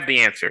don't have the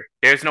answer.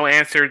 There's no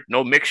answer,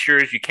 no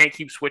mixtures. You can't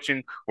keep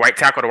switching right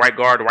tackle to right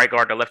guard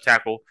to left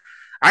tackle.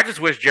 I just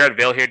wish Jared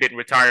Vale here didn't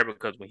retire,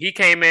 because when he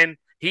came in,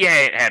 he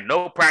had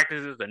no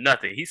practices or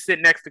nothing. He's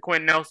sitting next to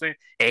Quentin Nelson,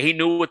 and he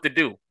knew what to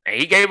do. And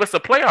he gave us a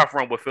playoff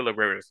run with Phillip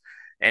Rivers.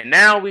 And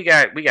now we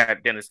got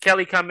Dennis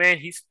Kelly come in.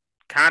 He's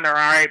kind of all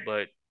right,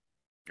 but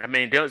I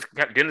mean, Dennis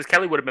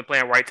Kelly would have been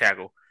playing right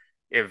tackle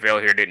if Vale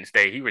here didn't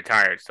stay. He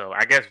retired. So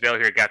I guess Vale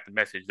here got the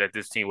message that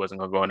this team wasn't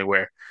going to go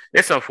anywhere.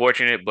 It's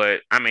unfortunate,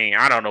 but I mean,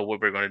 I don't know what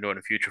we're going to do in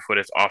the future for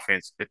this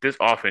offense. If this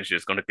offense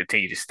is going to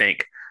continue to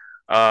stink,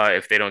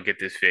 if they don't get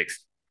this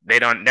fixed, they're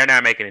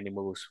not making any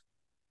moves.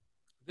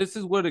 This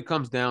is what it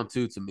comes down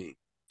to me.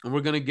 And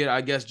we're going to get,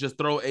 I guess, just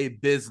throw a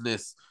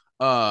business,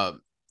 a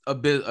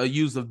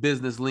use of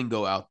business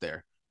lingo out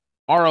there.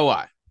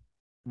 ROI,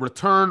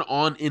 return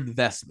on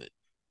investment.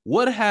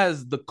 What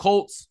has the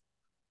Colts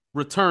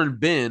return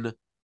been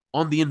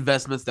on the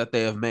investments that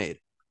they have made?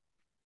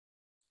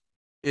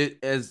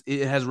 It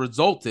has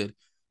resulted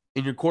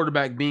in your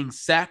quarterback being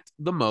sacked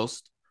the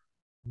most,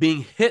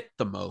 being hit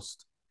the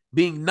most,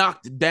 being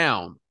knocked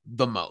down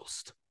the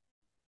most.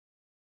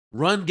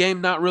 Run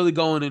game not really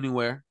going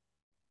anywhere.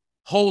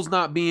 Holes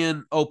not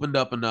being opened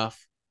up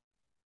enough.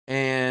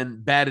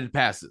 And batted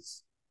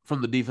passes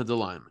from the defensive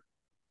lineman.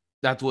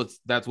 That's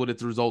what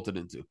it's resulted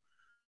into.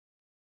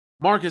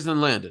 Marcus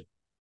and Landon,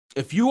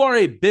 if you are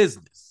a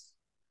business,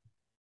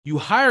 you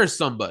hire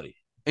somebody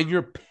and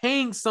you're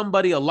paying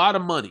somebody a lot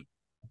of money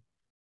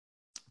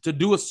to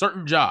do a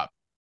certain job.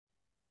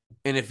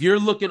 And if you're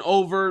looking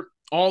over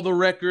all the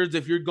records,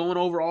 if you're going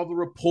over all the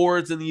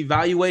reports and the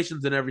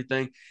evaluations and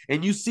everything,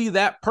 and you see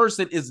that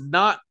person is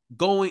not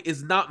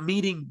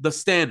meeting the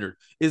standard,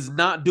 is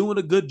not doing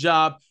a good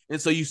job,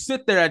 and so you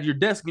sit there at your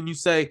desk and you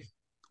say,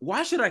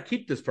 why should I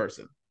keep this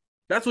person?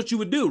 That's what you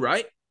would do,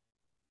 right?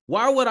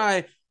 Why would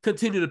I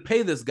continue to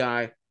pay this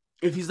guy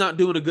if he's not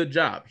doing a good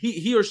job?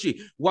 He or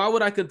she, why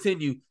would I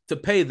continue to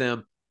pay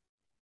them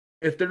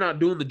if they're not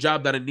doing the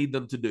job that I need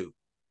them to do?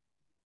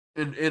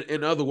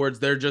 In other words,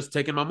 they're just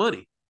taking my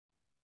money.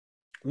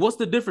 What's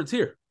the difference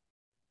here?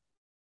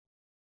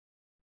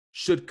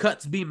 Should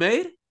cuts be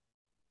made?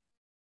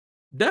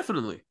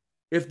 Definitely.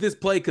 If this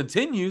play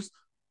continues,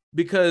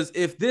 because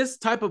if this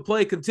type of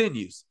play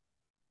continues,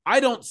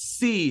 I don't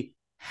see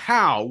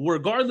how,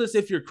 regardless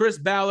if you're Chris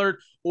Ballard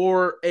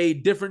or a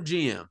different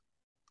GM,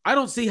 I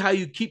don't see how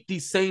you keep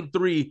these same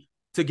three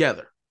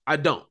together. I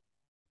don't.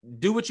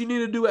 Do what you need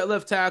to do at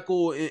left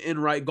tackle and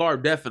right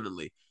guard,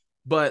 definitely.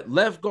 But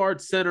left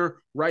guard,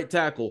 center, right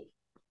tackle,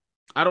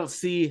 I don't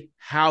see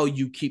how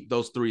you keep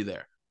those three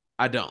there.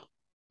 I don't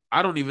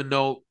even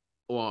know.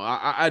 Well,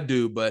 I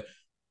do, but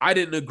I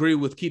didn't agree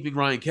with keeping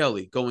Ryan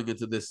Kelly going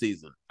into this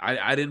season.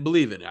 I didn't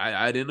believe in it.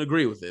 I didn't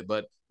agree with it,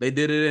 but they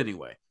did it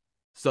anyway.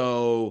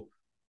 So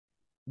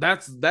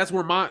that's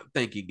where my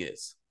thinking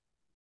is.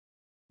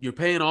 You're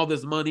paying all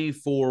this money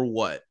for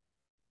what?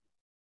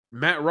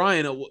 Matt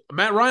Ryan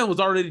was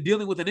already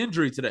dealing with an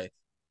injury today.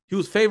 He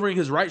was favoring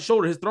his right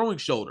shoulder, his throwing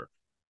shoulder.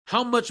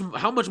 How much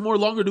more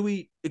longer do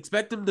we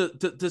expect him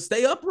to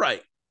stay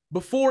upright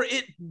before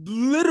it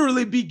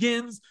literally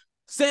begins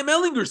Sam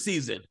Ehlinger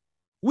season?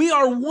 We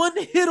are one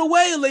hit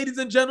away, ladies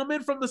and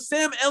gentlemen, from the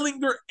Sam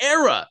Ehlinger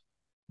era.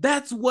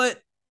 That's what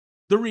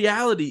the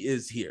reality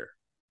is here.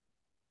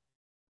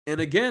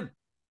 And again,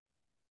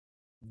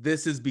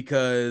 This is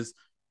because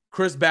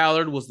Chris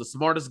Ballard was the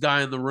smartest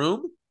guy in the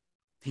room.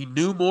 He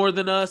knew more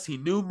than us. He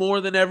knew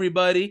more than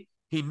everybody.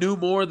 He knew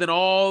more than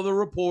all the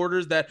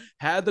reporters that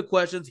had the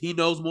questions. He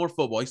knows more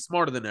football. He's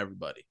smarter than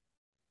everybody.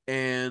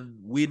 And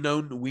we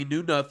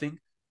knew nothing.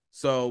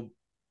 So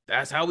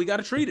that's how we got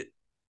to treat it.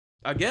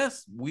 I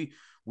guess we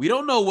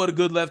don't know what a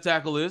good left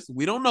tackle is.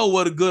 We don't know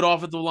what a good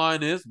offensive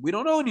line is. We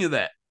don't know any of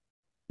that.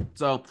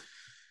 So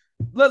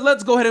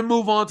let's go ahead and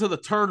move on to the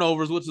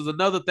turnovers, which is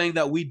another thing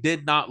that we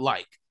did not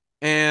like.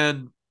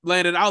 And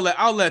Landon,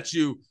 I'll let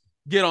you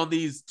get on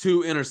these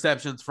 2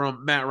 interceptions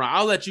from Matt Ryan.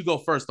 I'll let you go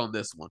first on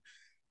this one.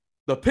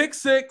 The pick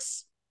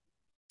 6,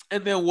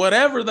 and then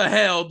whatever the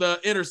hell the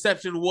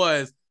interception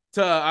was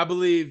to, I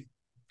believe,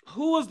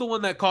 who was the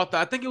one that caught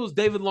that? I think it was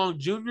David Long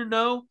Jr.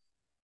 No,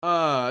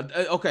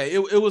 okay,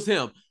 it was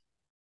him.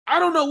 I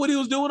don't know what he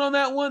was doing on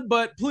that one,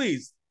 but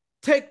please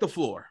take the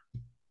floor.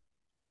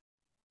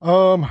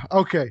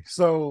 Okay,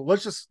 so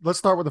let's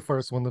start with the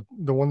first one,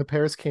 the one to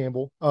Paris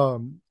Campbell.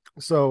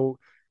 So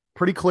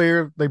pretty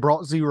clear they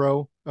brought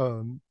 0.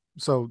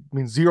 So I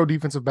mean 0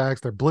 defensive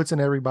backs, they're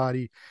blitzing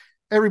everybody.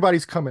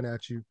 Everybody's coming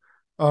at you.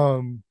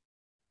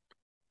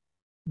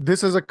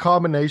 This is a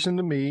combination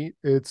to me.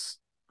 It's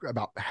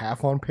about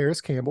half on Paris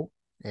Campbell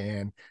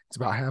and it's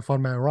about half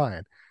on Matt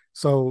Ryan.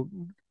 So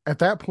at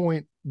that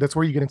point, that's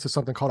where you get into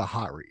something called a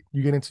hot read.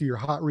 You get into your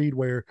hot read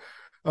where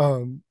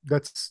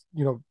that's,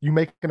 you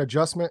make an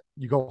adjustment,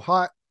 you go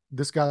hot.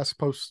 This guy's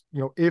supposed,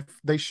 if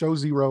they show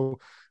 0,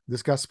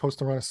 this guy's supposed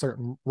to run a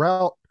certain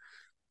route.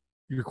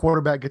 Your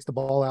quarterback gets the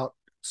ball out.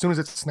 As soon as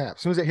it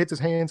snaps, as soon as it hits his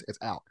hands, it's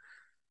out.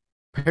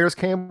 Paris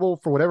Campbell,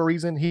 for whatever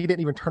reason, he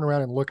didn't even turn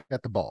around and look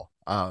at the ball.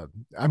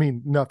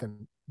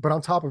 Nothing. But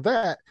on top of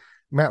that,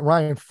 Matt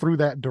Ryan threw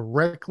that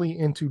directly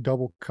into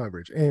double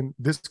coverage. And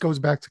this goes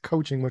back to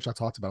coaching, which I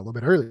talked about a little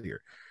bit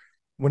earlier.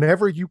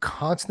 Whenever you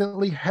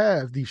constantly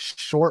have these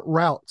short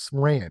routes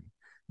ran,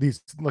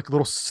 these like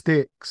little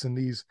sticks and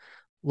these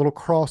little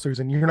crossers,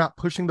 and you're not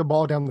pushing the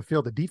ball down the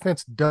field, the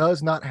defense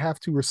does not have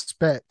to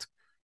respect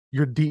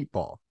your deep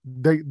ball.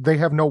 They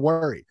have no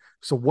worry.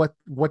 So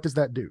what does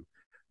that do?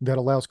 That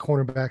allows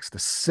cornerbacks to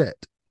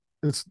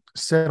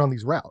set on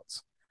these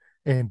routes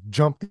and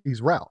jump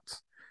these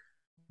routes.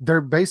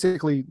 They're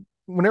basically,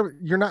 whenever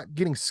you're not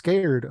getting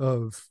scared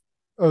of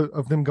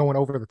them going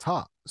over the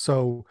top.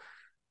 So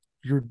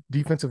your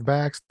defensive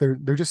backs,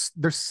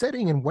 they're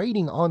sitting and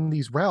waiting on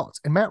these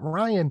routes. And Matt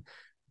Ryan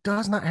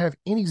does not have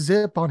any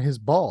zip on his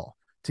ball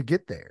to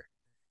get there.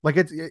 Like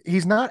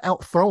he's not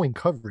out throwing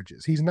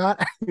coverages. He's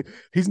not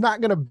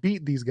going to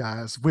beat these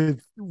guys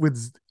with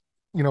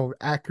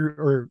accurate,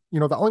 or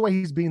the only way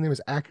he's beating them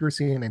is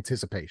accuracy and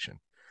anticipation.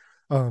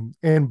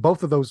 And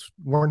both of those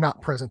were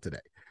not present today.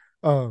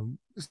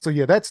 So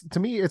yeah, that's, to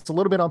me, it's a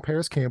little bit on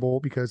Paris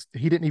Campbell because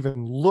he didn't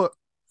even look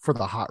for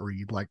the hot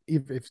read. Like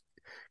if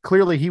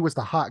clearly he was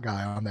the hot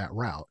guy on that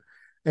route,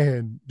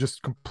 and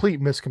just complete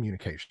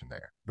miscommunication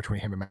there between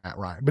him and Matt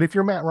Ryan. But if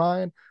you're Matt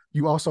Ryan,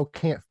 you also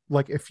can't,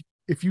 like,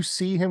 if you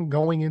see him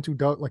going into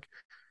like,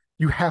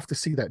 you have to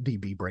see that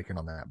DB breaking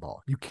on that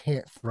ball. You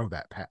can't throw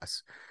that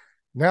pass.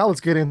 Now let's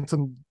get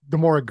into the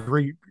more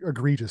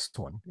egregious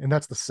one, and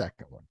that's the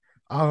second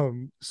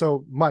one.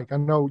 So Mike, I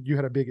know you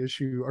had a big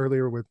issue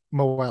earlier with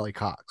Mo Alley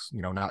Cox,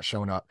 not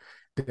showing up,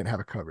 didn't have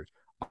a coverage.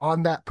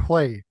 On that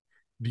play,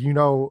 do you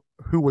know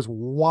who was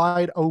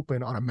wide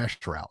open on a mesh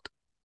route?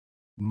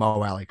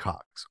 Mo Alley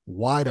Cox,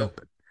 wide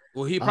open.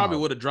 Well, he probably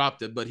would have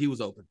dropped it, but he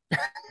was open.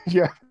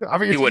 Yeah, I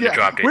mean, he wouldn't have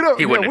dropped it.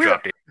 He wouldn't have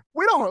dropped it.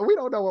 We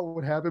don't know what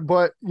would happen,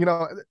 but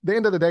at the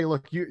end of the day,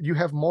 look, you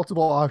have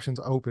multiple options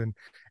open,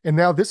 and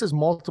now this is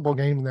multiple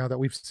games now that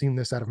we've seen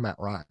this out of Matt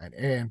Ryan,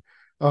 and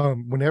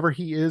whenever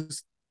he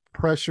is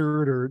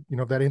pressured or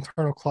that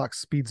internal clock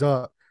speeds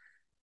up,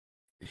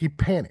 he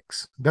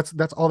panics.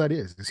 That's all that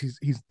is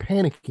he's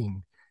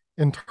panicking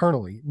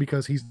internally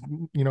because he's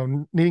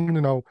needing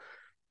to know,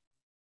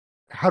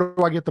 how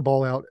do I get the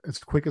ball out as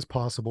quick as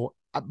possible?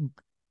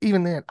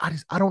 Even then,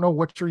 I don't know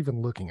what you're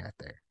even looking at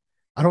there.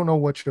 I don't know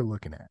what you're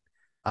looking at.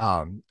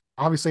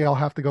 Obviously I'll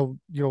have to go,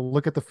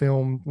 look at the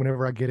film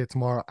whenever I get it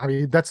tomorrow. I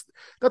mean, that's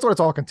what it's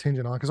all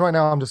contingent on. Cause right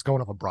now I'm just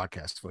going off of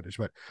broadcast footage,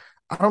 but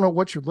I don't know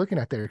what you're looking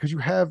at there. Cause you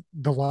have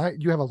a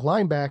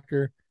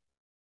linebacker,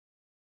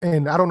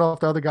 and I don't know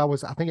if the other guy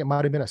was, I think it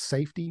might've been a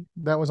safety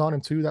that was on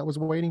him too, that was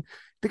waiting.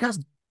 The guy's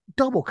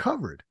double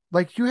covered.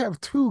 Like, you have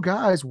 2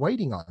 guys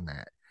waiting on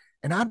that.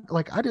 And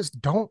I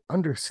just don't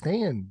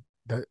understand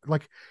that.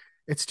 Like,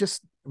 it's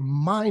just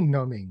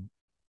mind-numbing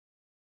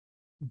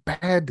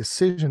bad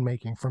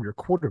decision-making from your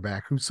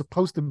quarterback, who's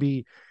supposed to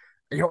be,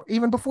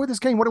 even before this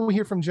game, what did we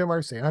hear from Jim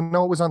Irsay? I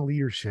know it was on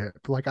leadership.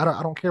 Like,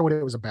 I don't care what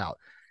it was about.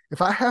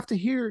 If I have to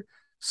hear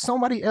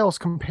somebody else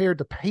compared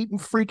to Peyton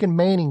freaking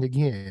Manning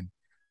again,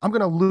 I'm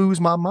going to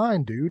lose my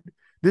mind, dude.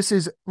 This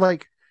is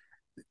like,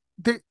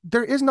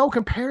 there is no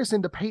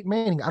comparison to Peyton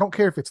Manning. I don't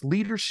care if it's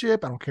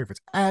leadership. I don't care if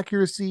it's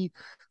accuracy.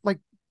 Like,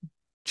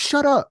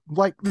 shut up.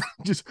 Like,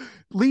 just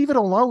leave it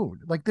alone.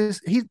 Like,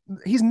 this,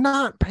 he's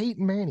not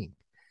Peyton Manning.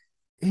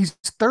 He's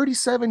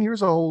 37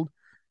 years old.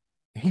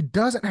 He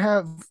doesn't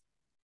have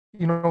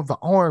the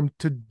arm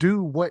to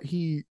do what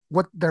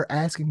they're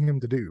asking him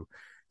to do.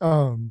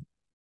 And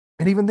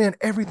even then,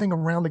 everything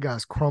around the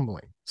guy's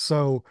crumbling.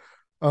 So,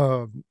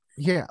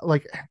 yeah,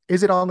 like,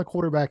 is it on the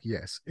quarterback?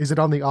 Yes. Is it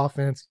on the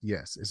offense?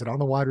 Yes. Is it on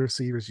the wide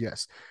receivers?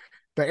 Yes.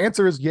 The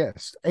answer is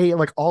yes.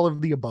 Like all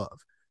of the above.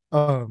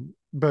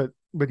 But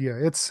yeah,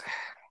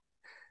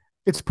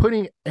 it's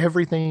putting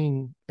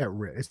everything at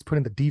risk. It's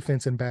putting the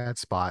defense in bad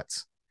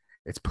spots.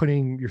 It's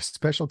putting your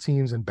special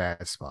teams in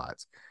bad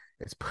spots.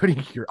 It's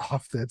putting your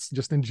offense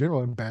just in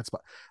general in bad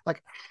spots.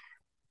 Like,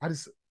 I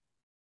just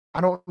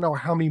I don't know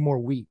how many more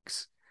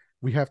weeks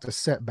we have to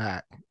set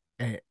back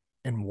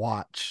and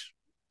watch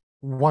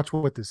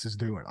what this is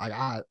doing. Like,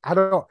 I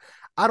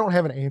don't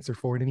have an answer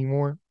for it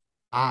anymore.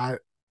 I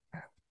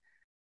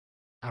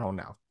I don't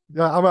know.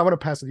 I'm gonna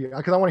pass it to you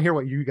because I want to hear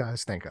what you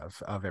guys think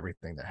of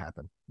everything that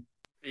happened.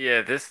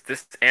 Yeah, this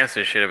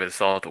answer should have been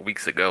solved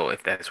weeks ago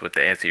if that's what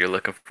the answer you're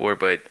looking for.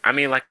 But I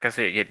mean, like I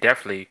said, yeah,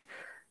 definitely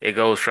it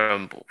goes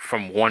from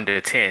 1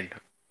 to 10.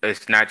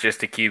 It's not just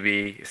the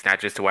QB, it's not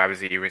just the wide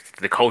receiver, it's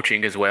the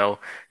coaching as well.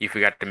 You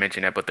forgot to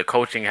mention that, but the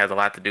coaching has a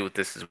lot to do with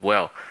this as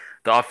well.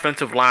 The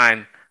offensive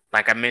line,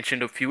 like I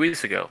mentioned a few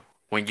weeks ago,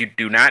 when you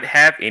do not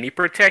have any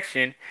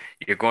protection,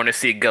 you're going to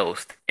see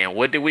ghost. And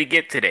what did we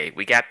get today?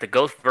 We got the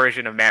ghost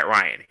version of Matt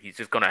Ryan. He's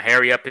just going to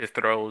hurry up his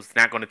throws,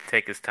 not going to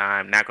take his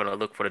time, not going to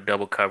look for the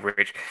double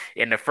coverage.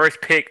 And the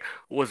first pick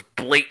was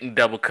blatant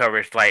double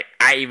coverage. Like,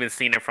 I even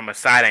seen it from a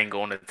side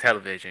angle on the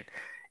television.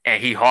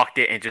 And he hawked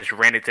it and just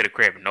ran it to the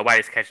crib.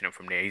 Nobody's catching him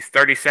from there. He's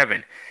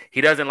 37.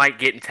 He doesn't like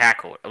getting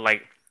tackled.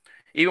 Like,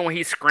 even when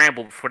he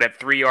scrambled for that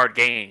 3 yard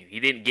gain,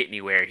 he didn't get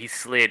anywhere. He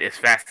slid as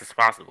fast as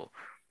possible.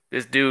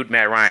 This dude,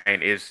 Matt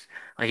Ryan, is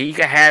like, he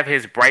can have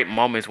his bright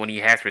moments when he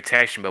has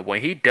protection, but when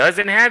he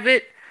doesn't have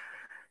it,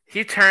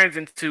 he turns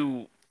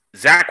into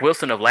Zach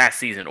Wilson of last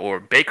season or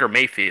Baker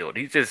Mayfield.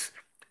 He's just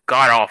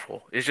god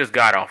awful. It's just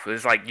god awful.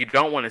 It's like you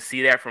don't want to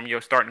see that from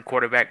your starting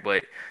quarterback,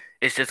 but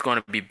it's just going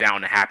to be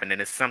bound to happen,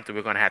 and it's something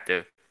we're going to have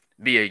to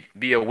be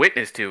a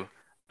witness to.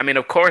 I mean,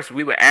 of course,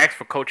 we would ask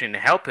for coaching to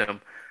help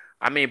him.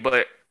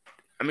 But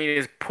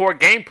it's poor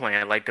game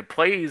plan. Like, the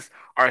plays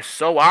are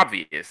so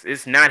obvious.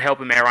 It's not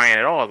helping Matt Ryan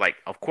at all. Like,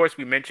 of course,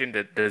 we mentioned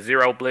the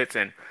zero blitz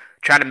and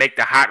trying to make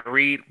the hot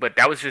read, but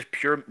that was just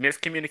pure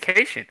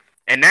miscommunication.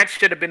 And that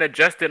should have been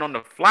adjusted on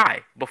the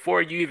fly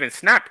before you even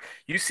snapped.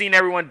 You seen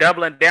everyone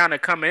doubling down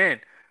and coming in.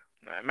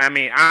 I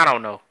mean, I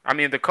don't know. I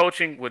mean, the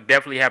coaching would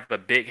definitely have a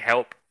big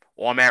help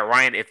on Matt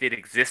Ryan if it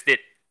existed,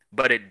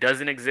 but it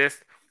doesn't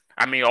exist.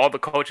 I mean, all the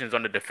coaching is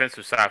on the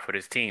defensive side for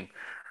this team.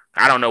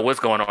 I don't know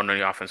what's going on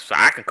the offense. So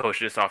I can coach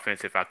this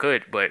offense if I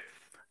could, but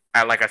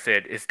like I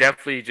said, it's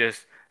definitely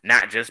just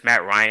not just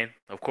Matt Ryan.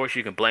 Of course,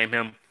 you can blame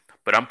him,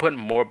 but I'm putting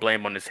more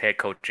blame on this head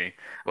coaching.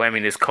 Well, I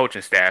mean, this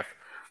coaching staff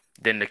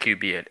than the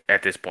QB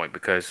at this point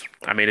because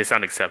I mean it's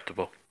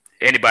unacceptable.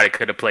 Anybody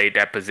could have played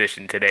that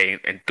position today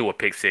and threw a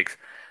pick six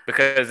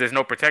because there's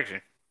no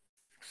protection.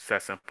 It's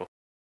that simple.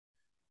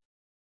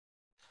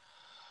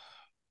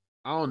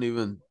 I don't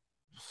even.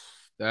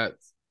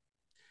 That's.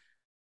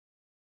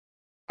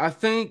 I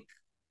think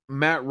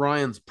Matt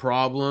Ryan's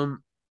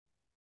problem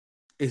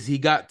is he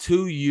got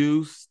too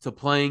used to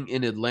playing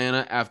in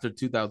Atlanta after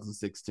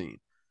 2016.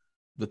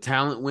 The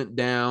talent went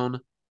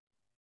down,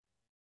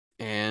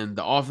 and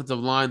the offensive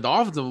line,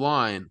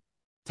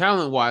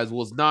 talent-wise,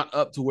 was not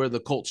up to where the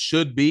Colts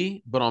should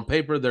be, but on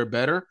paper, they're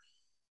better.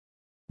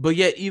 But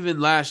yet, even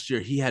last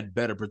year, he had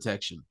better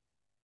protection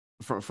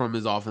from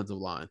his offensive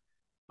line.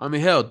 I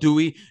mean, hell, do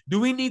we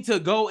need to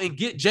go and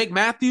get Jake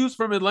Matthews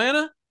from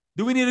Atlanta?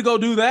 Do we need to go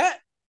do that?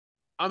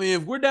 I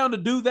mean, if we're down to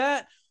do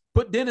that,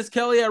 put Dennis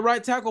Kelly at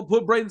right tackle,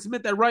 put Braden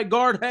Smith at right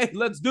guard, hey,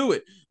 let's do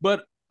it.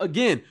 But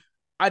again,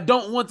 I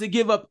don't want to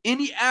give up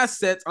any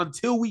assets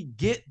until we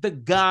get the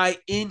guy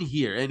in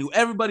here. And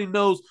everybody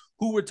knows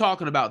who we're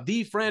talking about,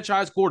 the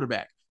franchise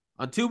quarterback.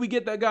 Until we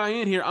get that guy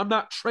in here, I'm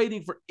not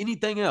trading for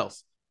anything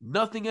else.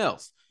 Nothing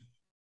else.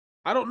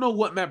 I don't know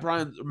what Matt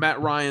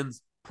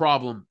Ryan's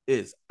problem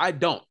is. I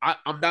don't.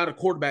 I'm not a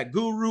quarterback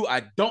guru.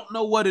 I don't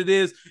know what it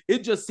is.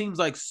 It just seems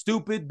like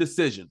stupid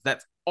decisions.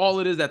 That's all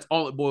it is. That's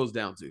all it boils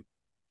down to.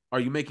 Are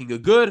you making a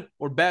good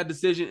or bad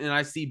decision? And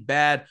I see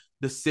bad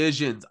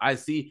decisions. I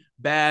see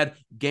bad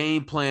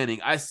game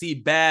planning. I see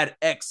bad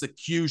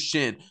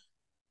execution.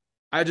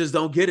 I just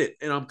don't get it.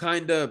 And I'm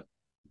kind of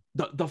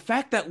the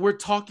fact that we're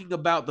talking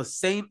about the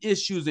same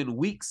issues in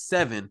week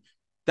 7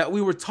 that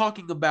we were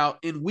talking about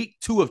in week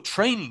 2 of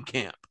training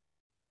camp.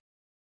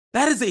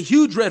 That is a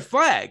huge red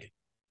flag.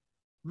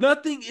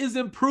 Nothing is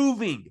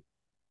improving.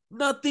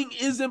 Nothing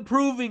is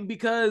improving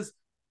because,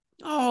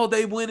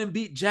 they went and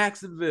beat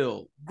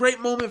Jacksonville. Great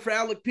moment for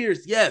Alec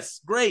Pierce.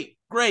 Yes, great.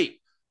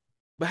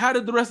 But how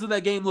did the rest of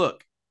that game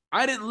look?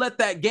 I didn't let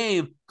that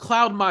game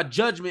cloud my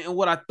judgment and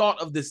what I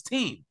thought of this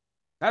team.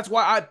 That's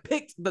why I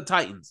picked the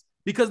Titans,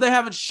 because they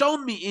haven't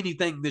shown me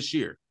anything this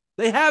year.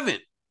 They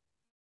haven't.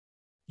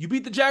 You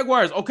beat the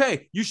Jaguars.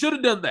 Okay, you should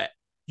have done that.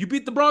 You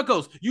beat the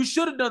Broncos. You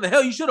should have done that.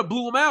 Hell, you should have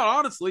blew them out,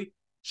 honestly.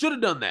 Should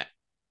have done that.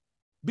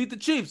 Beat the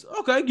Chiefs.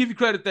 Okay, give you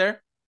credit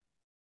there.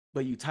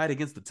 But you tied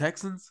against the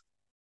Texans?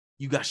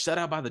 You got shut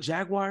out by the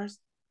Jaguars.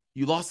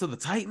 You lost to the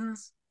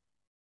Titans.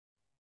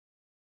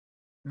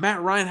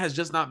 Matt Ryan has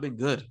just not been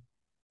good.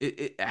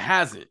 It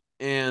hasn't.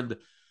 And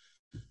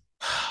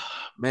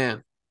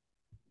man,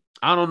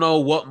 I don't know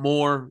what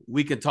more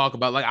we can talk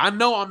about. Like, I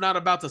know I'm not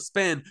about to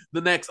spend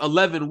the next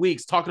 11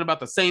 weeks talking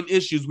about the same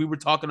issues we were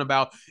talking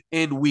about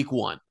in week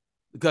 1,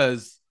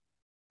 because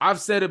I've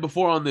said it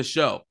before on this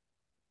show.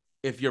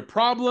 If your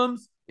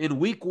problems in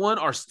week 1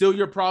 are still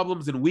your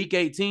problems in week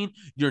 18,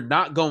 you're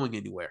not going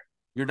anywhere.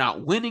 You're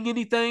not winning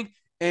anything.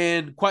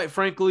 And quite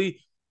frankly,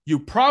 you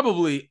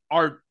probably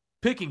are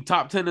picking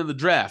top 10 in the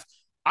draft.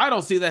 I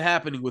don't see that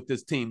happening with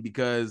this team,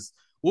 because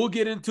we'll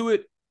get into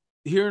it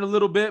here in a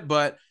little bit,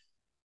 but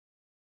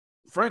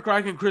Frank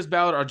Reich and Chris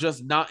Ballard are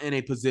just not in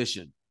a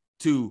position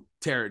to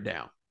tear it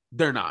down.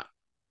 They're not.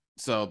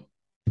 So,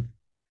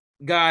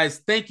 guys,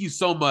 thank you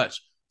so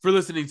much for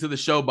listening to the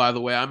show, by the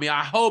way. I mean,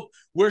 I hope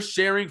we're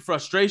sharing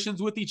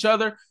frustrations with each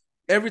other.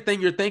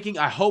 Everything you're thinking,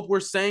 I hope we're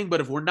saying,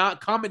 but if we're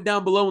not, comment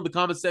down below in the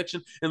comment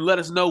section and let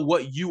us know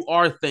what you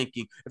are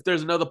thinking. If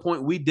there's another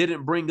point we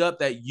didn't bring up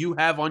that you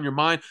have on your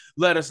mind,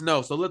 let us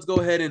know. So let's go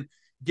ahead and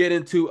get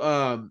into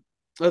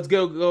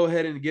go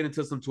ahead and get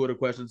into some Twitter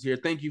questions here.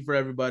 Thank you for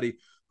everybody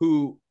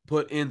who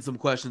put in some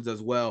questions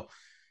as well.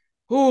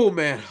 Oh,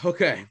 man.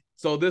 Okay.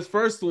 So this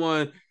first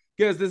one,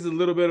 guess this is a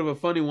little bit of a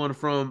funny one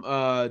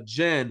from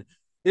Jen.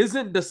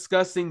 Isn't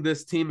discussing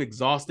this team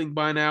exhausting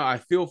by now? I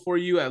feel for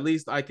you. At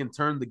least I can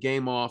turn the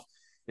game off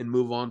and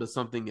move on to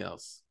something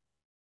else.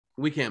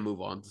 We can't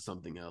move on to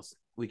something else.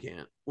 We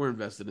can't. We're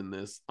invested in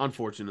this,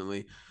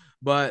 unfortunately.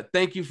 But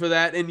thank you for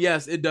that. And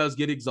yes, it does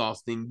get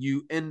exhausting.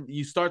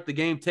 You start the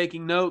game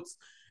taking notes,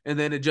 and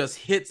then it just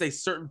hits a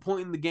certain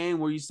point in the game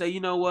where you say,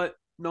 you know what?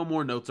 No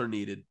more notes are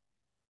needed.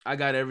 I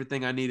got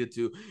everything I needed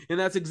to. And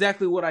that's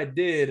exactly what I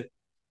did.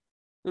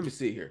 Let me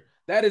see here.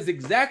 That is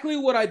exactly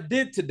what I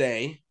did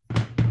today.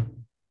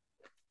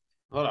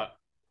 Hold on.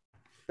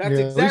 That's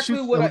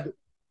exactly what I.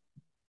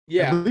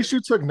 Yeah. At least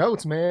you took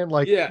notes, man.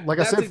 Like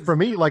I said, for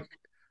me, like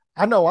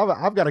I know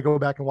I've got to go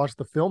back and watch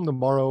the film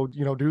tomorrow.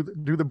 You know, do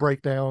the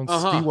breakdowns,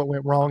 see what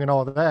went wrong, and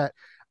all of that.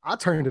 I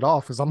turned it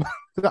off because I'm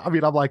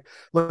like,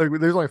 look,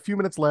 there's only a few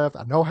minutes left.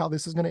 I know how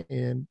this is going to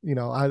end. You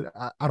know,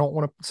 I don't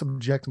want to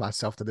subject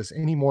myself to this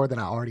any more than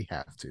I already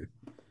have to.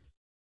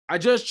 I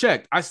just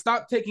checked. I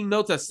stopped taking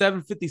notes at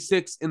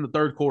 7:56 in the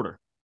third quarter.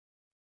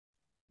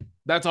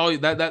 That's all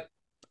that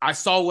I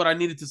saw what I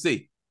needed to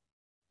see.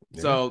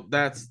 Yeah. So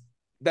that's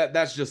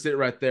just it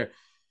right there.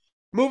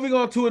 Moving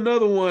on to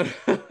another one.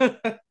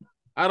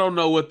 I don't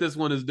know what this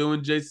one is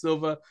doing, Jay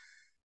Silva.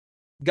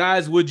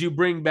 Guys, would you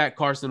bring back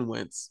Carson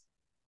Wentz?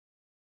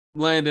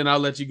 Landon, I'll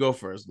let you go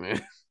first,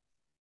 man.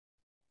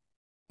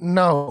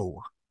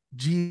 No.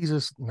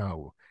 Jesus,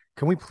 no.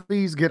 Can we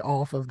please get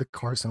off of the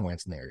Carson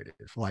Wentz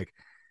narrative? Like,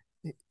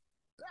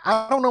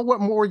 I don't know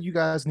what more you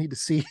guys need to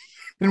see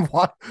and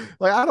what.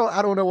 Like, I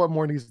don't know what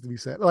more needs to be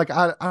said. Like,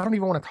 I don't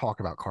even want to talk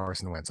about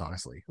Carson Wentz,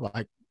 honestly.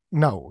 Like,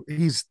 no,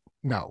 just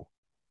no.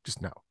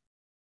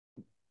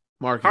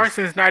 Marcus.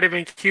 Carson's not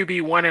even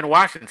QB1 in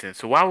Washington,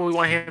 so why would we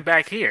want him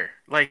back here?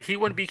 Like, he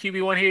wouldn't be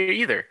QB1 here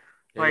either.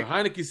 Like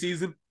Heineke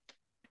season.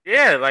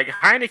 Yeah, like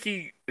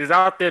Heineke is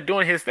out there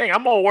doing his thing.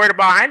 I'm more worried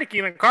about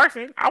Heineke than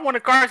Carson. I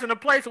wanted Carson to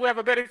play so we have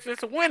a better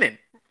chance of winning.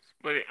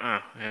 But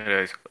it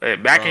is.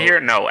 Back in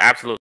here, no,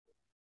 absolutely.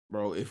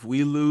 Bro, if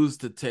we lose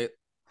to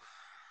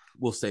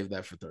we'll save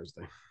that for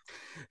Thursday.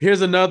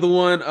 Here's another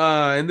one,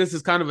 and this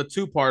is kind of a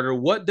two-parter.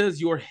 What does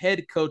your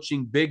head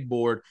coaching big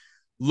board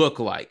look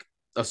like?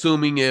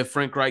 Assuming if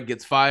Frank Reich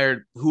gets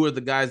fired, who are the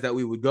guys that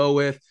we would go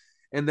with?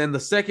 And then the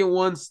second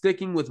one,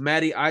 sticking with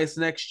Matty Ice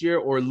next year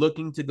or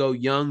looking to go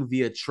young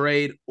via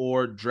trade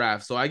or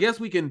draft. So I guess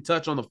we can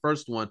touch on the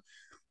first one.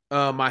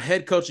 My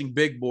head coaching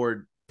big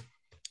board,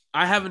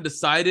 I haven't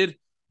decided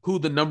who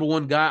the number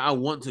one guy I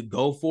want to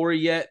go for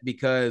yet,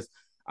 because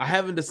I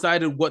haven't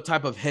decided what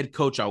type of head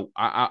coach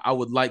I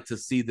would like to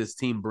see this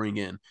team bring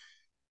in.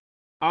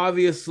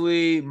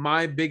 Obviously,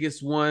 my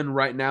biggest one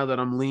right now that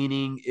I'm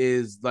leaning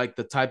is like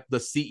the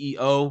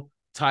CEO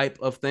type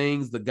of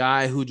things, the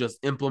guy who just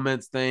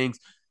implements things,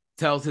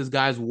 tells his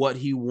guys what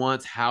he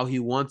wants, how he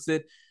wants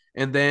it,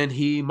 and then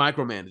he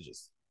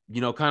micromanages,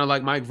 kind of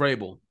like Mike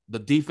Vrabel. The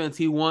defense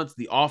he wants,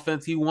 the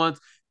offense he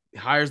wants,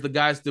 hires the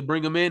guys to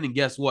bring them in, and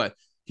guess what?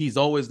 He's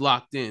always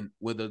locked in.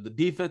 Whether the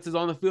defense is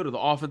on the field or the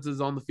offense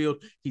is on the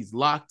field, he's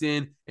locked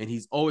in, and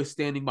he's always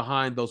standing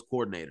behind those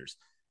coordinators.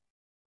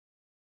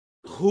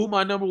 Who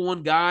my number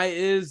one guy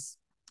is,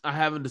 I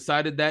haven't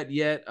decided that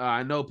yet.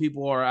 I know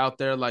people are out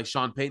there like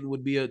Sean Payton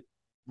would be a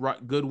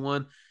good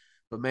one,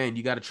 but man,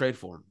 you got to trade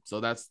for him.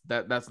 So that's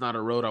not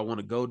a road I want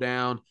to go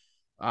down.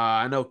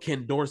 I know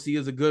Ken Dorsey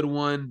is a good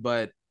one,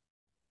 but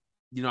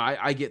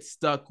I get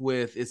stuck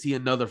with, is he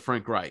another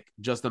Frank Reich,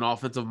 just an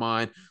offensive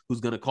mind who's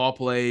going to call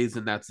plays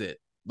and that's it?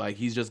 Like,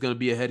 he's just going to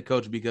be a head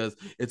coach because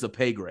it's a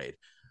pay grade,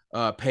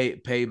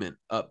 payment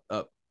up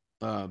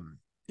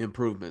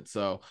improvement.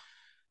 So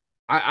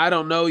I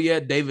don't know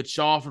yet. David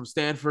Shaw from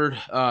Stanford,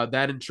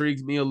 that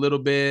intrigues me a little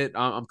bit.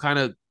 I'm kind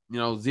of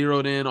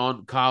zeroed in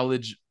on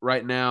college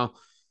right now.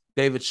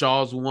 David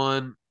Shaw's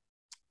one.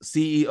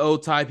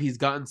 CEO type, he's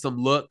gotten some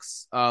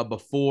looks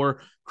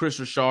before. Chris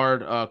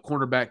Richard,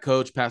 cornerback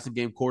coach, passing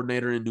game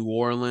coordinator in New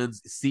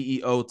Orleans,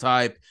 CEO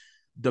type,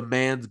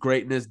 demands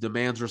greatness,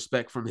 demands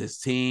respect from his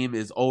team,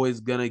 is always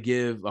going to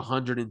give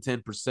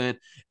 110%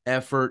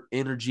 effort,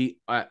 energy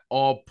at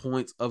all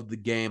points of the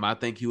game. I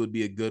think he would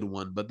be a good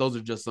one, but those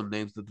are just some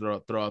names to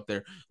throw out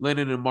there.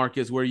 Landon and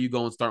Marcus, where are you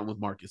going starting with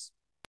Marcus?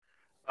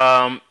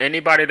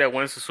 Anybody that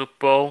wins the Super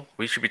Bowl,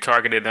 we should be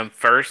targeting them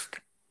first.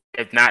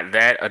 If not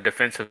that, a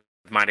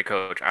defensive-minded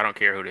coach. I don't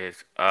care who it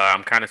is.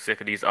 I'm kind of sick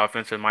of these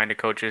offensive-minded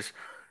coaches.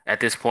 At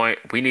this point,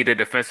 we need a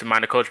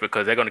defensive-minded coach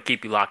because they're going to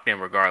keep you locked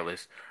in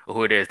regardless of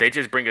who it is. They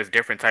just bring us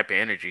different type of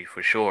energy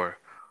for sure.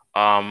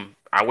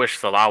 I wish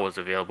Salah was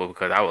available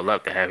because I would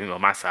love to have him on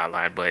my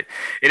sideline, but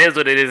it is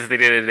what it is at the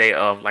end of the day.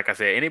 Like I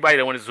said, anybody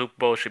that wins the Super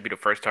Bowl should be the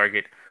first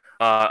target.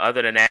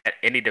 Other than that,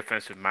 any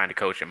defensive-minded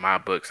coach in my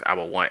books, I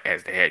would want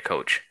as the head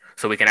coach,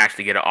 so we can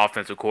actually get an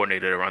offensive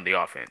coordinator to run the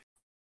offense.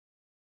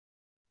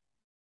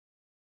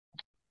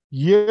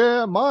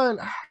 Yeah, mine.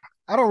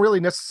 I don't really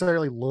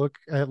necessarily look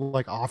at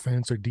like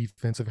offense or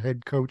defensive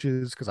head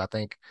coaches because I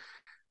think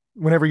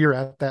whenever you're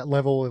at that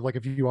level, like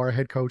if you are a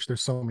head coach,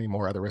 there's so many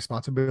more other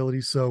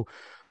responsibilities. So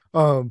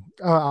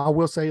I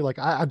will say like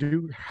I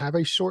do have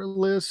a short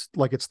list.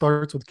 Like it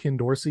starts with Ken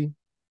Dorsey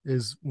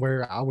is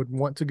where I would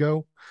want to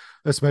go,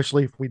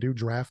 especially if we do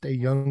draft a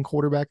young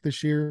quarterback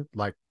this year.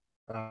 Like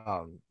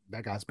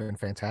that guy's been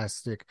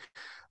fantastic.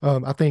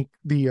 I think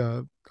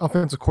the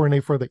offensive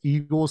coordinator for the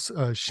Eagles,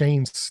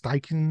 Shane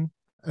Steichen,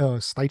 I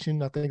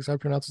think is how I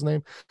pronounce his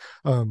name.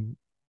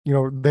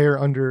 They're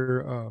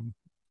under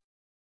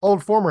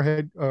old former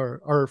head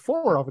or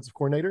former offensive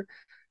coordinator.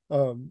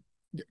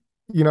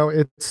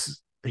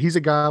 He's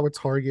a guy with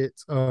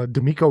targets.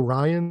 D'Amico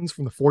Ryans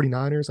from the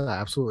 49ers. I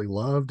absolutely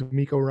love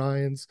D'Amico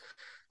Ryans.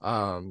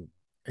 And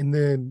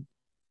then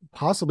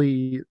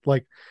possibly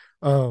like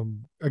a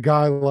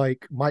guy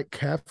like Mike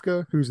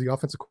Kafka, who's the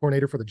offensive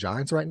coordinator for the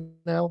Giants right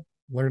now,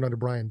 learned under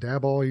Brian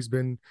Daboll. He's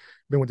been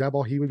with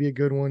Daboll. He would be a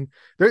good one.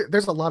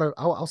 There's a lot of,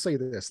 I'll say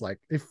this, like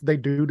if they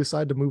do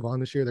decide to move on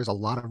this year, there's a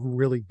lot of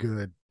really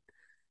good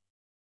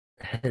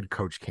head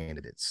coach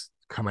candidates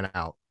coming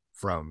out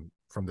from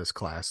this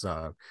class.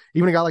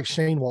 Even a guy like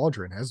Shane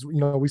Waldron, as you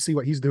know, we see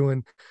what he's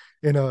doing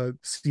in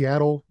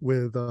Seattle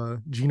with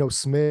Geno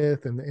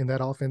Smith and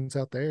that offense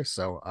out there.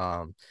 So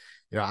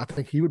I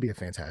think he would be a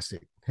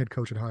fantastic head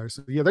coach at hire.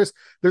 So yeah, there's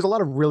a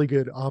lot of really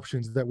good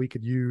options that we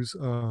could use.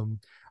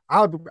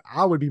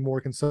 I would be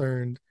more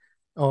concerned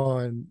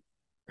on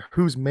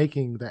who's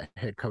making that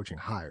head coaching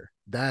hire.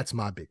 That's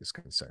my biggest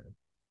concern.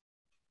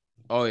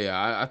 Oh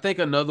yeah, I think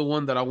another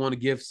one that I want to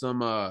give some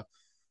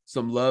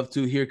love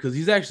to here because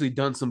he's actually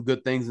done some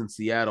good things in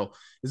Seattle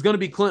is going to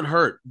be Clint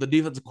Hurt, the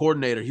defensive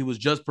coordinator. He was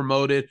just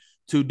promoted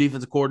to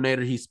defensive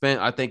coordinator. He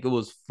spent, I think it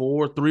was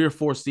 3 or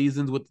 4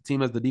 seasons with the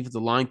team as the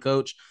defensive line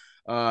coach.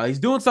 He's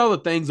doing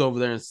solid things over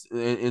there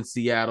in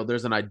Seattle.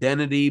 There's an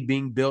identity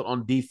being built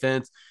on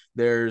defense.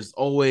 There's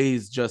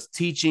always just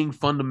teaching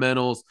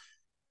fundamentals,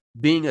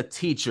 being a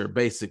teacher,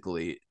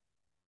 basically.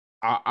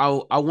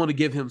 I want to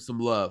give him some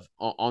love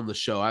on the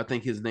show. I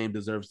think his name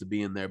deserves to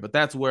be in there. But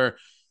that's where,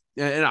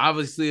 and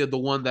obviously the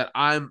one that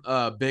I'm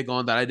big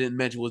on that I didn't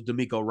mention was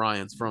D'Amico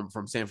Ryans from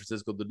San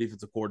Francisco, the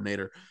defensive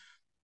coordinator.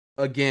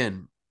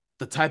 Again,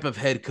 the type of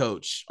head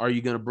coach are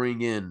you going to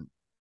bring in?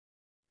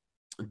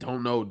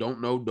 Don't know.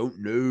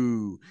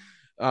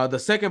 The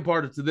second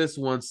part to this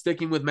one,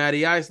 sticking with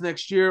Matty Ice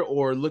next year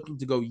or looking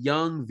to go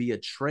young via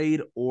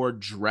trade or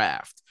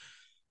draft?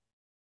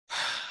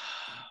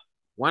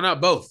 Why not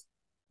both?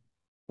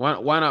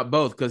 Why not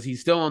both? Because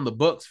he's still on the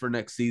books for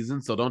next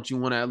season, so don't you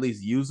want to at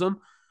least use him?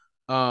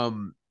 I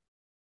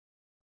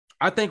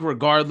think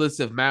regardless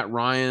if Matt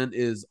Ryan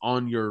is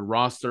on your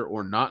roster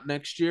or not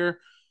next year,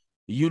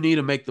 you need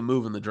to make the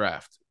move in the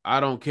draft. I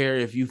don't care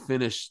if you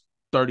finish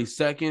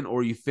 32nd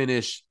or you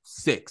finish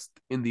 6th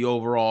in the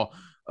overall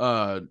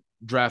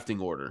drafting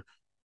order.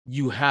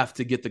 You have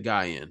to get the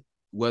guy in,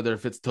 whether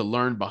if it's to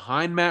learn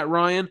behind Matt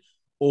Ryan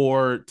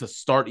or to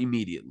start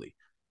immediately.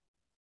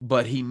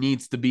 But he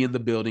needs to be in the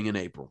building in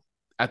April.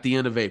 At the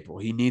end of April,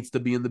 he needs to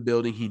be in the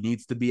building. He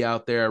needs to be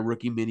out there at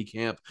rookie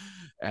minicamp,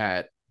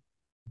 at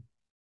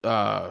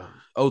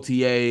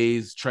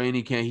OTAs,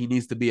 training camp. He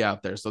needs to be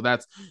out there. So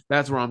that's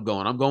where I'm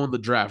going. I'm going the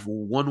draft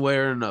one way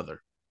or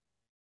another.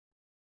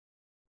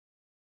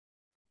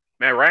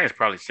 Man, Ryan's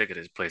probably sick of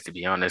this place, to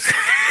be honest.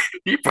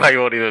 He probably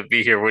won't even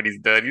be here when he's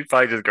done. He's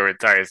probably just gonna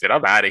retire and say,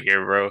 I'm out of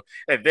here, bro.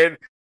 And then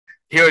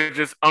he'll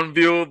just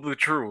unveil the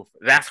truth.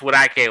 That's what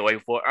I can't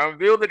wait for.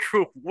 Unveil the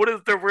truth. What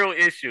is the real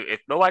issue? If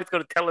nobody's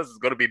going to tell us, it's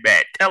going to be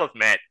Matt. Tell us,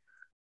 Matt.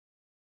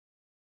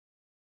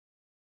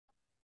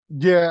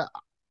 Yeah,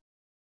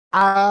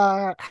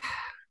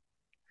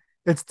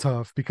 it's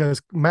tough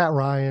because Matt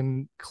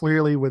Ryan,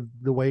 clearly with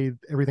the way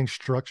everything's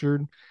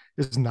structured,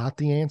 is not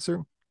the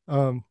answer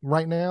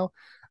right now.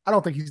 I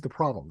don't think he's the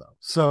problem though.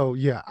 So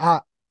yeah,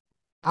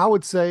 I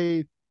would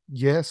say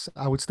yes,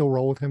 I would still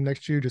roll with him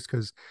next year just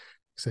because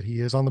said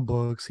he is on the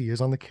books, he is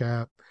on the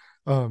cap.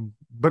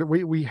 but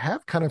we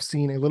have kind of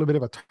seen a little bit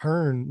of a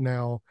turn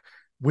now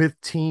with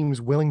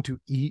teams willing to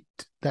eat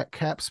that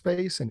cap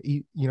space and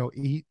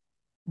eat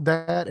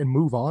that and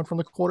move on from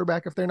the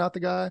quarterback if they're not the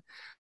guy.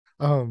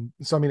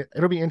 So I mean,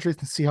 it'll be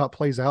interesting to see how it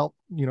plays out.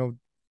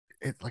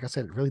 Like I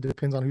said, it really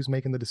depends on who's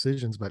making the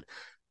decisions. But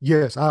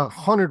yes, I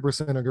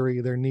 100% agree.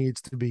 There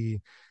needs to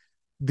be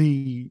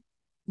the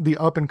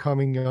up and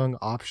coming young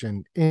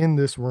option in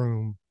this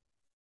room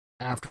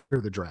after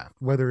the draft,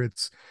 whether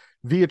it's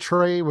via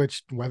trade,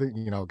 whether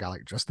a guy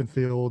like Justin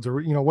Fields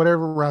or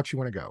whatever route you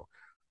want to go,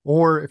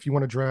 or if you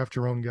want to draft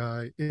your own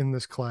guy in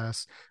this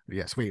class.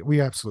 Yes,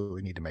 we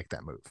absolutely need to make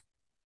that move.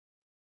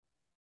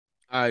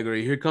 I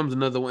agree. Here comes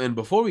another one. And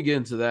before we get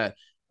into that,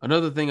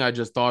 another thing I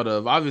just thought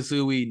of,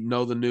 obviously we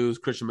know the news,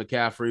 Christian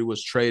McCaffrey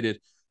was traded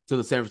to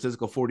the San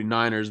Francisco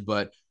 49ers,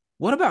 but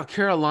what about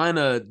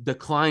Carolina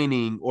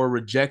declining or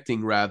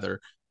rejecting rather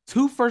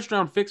 2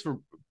 first-round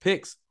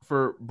picks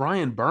for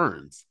Brian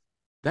Burns?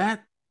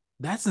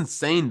 That's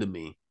insane to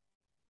me.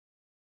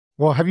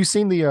 Well, have you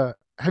seen the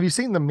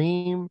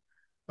meme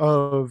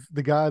of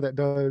the guy that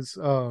does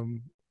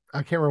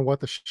I can't remember what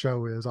the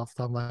show is off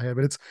the top of my head,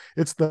 but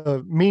it's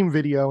the meme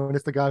video, and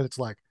it's the guy that's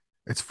like,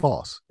 it's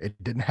false.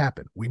 It didn't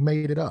happen. We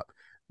made it up.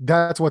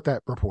 That's what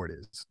that report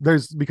is.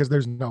 Because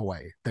there's no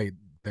way they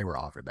were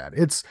offered that.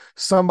 It's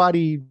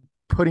somebody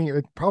putting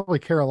it, probably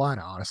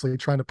Carolina, honestly,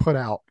 trying to put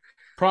out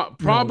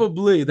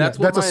probably that's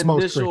what my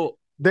initial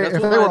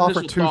if they were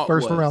offered 2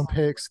 first-round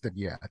picks, then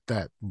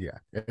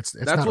it's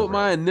that's what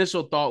my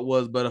initial thought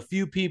was. But a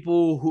few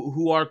people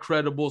who are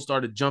credible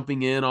started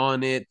jumping in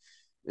on it,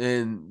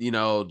 and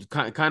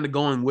kind of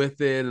going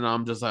with it. And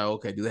I'm just like,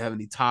 okay, do they have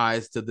any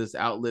ties to this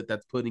outlet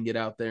that's putting it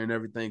out there and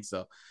everything?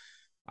 So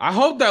I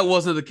hope that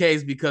wasn't the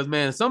case, because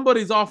man,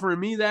 somebody's offering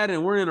me that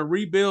and we're in a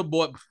rebuild,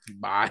 boy.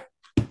 Bye.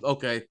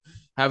 Okay.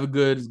 Have a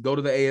good, go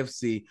to the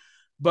AFC.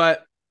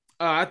 But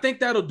I think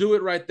that'll do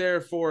it right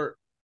there for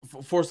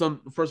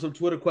some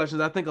Twitter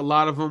questions. I think a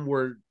lot of them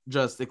were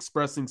just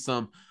expressing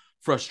some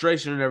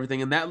frustration and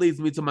everything. And that leads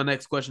me to my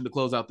next question to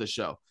close out the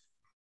show.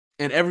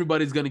 And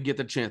everybody's going to get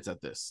the chance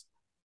at this.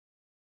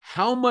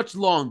 How much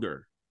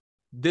longer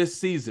this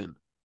season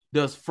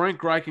does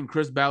Frank Reich and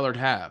Chris Ballard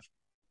have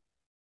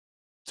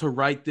to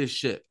right this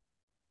ship?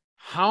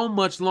 How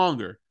much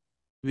longer?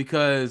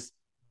 Because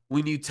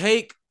when you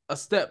take a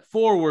step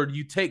forward,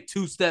 you take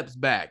 2 steps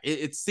back.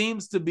 It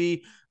seems to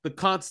be the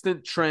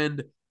constant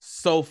trend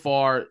so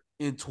far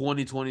in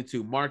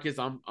 2022. Marcus,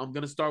 I'm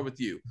going to start with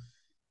you.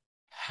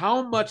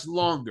 How much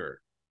longer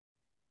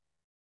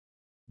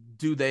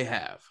do they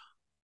have?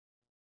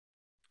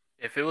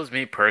 If it was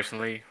me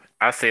personally,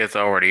 I say it's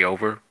already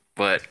over,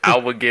 but I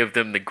would give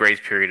them the grace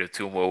period of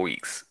 2 more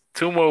weeks.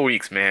 2 more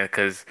weeks, man,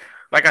 because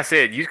like I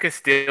said, you can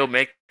still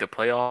make the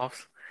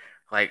playoffs.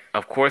 Like,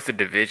 of course, the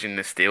division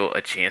is still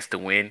a chance to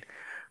win,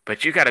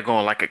 but you got to go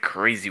on like a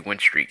crazy win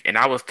streak. And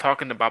I was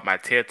talking about my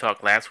TED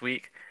Talk last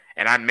week,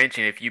 and I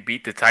mentioned if you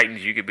beat the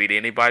Titans, you could beat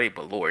anybody,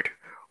 but Lord,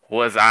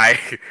 was I.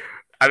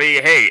 I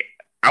mean, hey,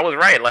 I was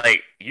right.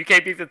 Like, you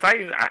can't beat the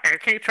Titans. I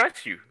can't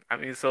trust you. I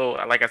mean, so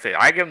like I said,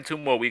 I give them 2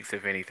 more weeks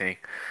if anything.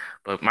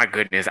 But my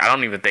goodness, I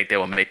don't even think they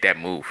will make that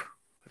move.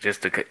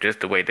 Just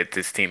the way that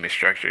this team is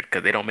structured,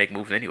 because they don't make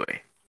moves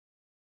anyway.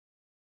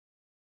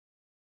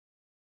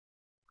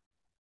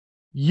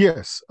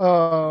 Yes.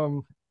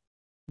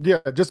 Yeah,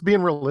 just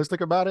being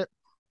realistic about it,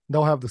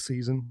 they'll have the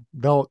season.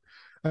 But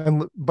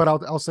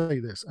I'll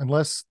say this,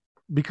 unless,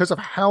 because of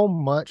how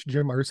much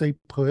Jim Irsay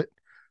put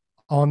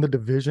on the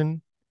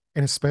division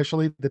and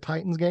especially the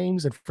Titans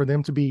games, and for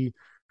them to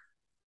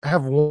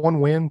have 1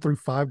 win through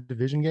 5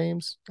 division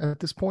games at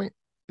this point.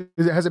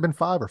 Has it been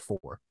 5 or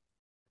 4?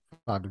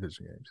 5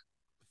 division games.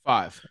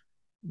 5.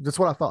 That's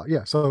what I thought.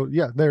 Yeah. So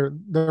yeah, they're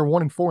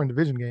 1-4 in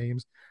division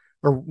games,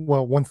 or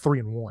well,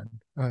 1-3-1.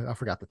 I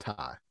forgot the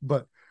tie,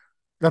 but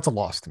that's a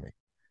loss to me.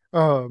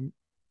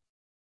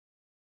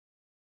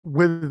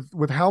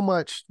 With how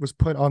much was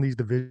put on these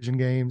division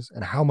games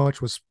and how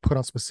much was put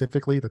on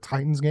specifically the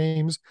Titans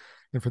games,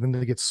 and for them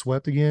to get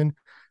swept again,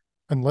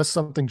 unless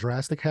something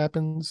drastic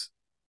happens,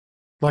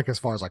 like as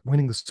far as like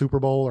winning the Super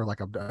Bowl or like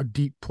a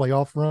deep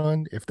playoff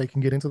run, if they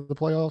can get into the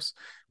playoffs,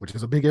 which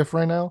is a big if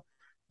right now.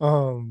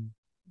 The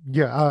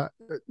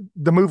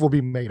move will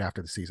be made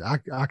after the season.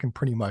 I can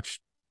pretty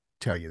much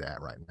tell you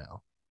that right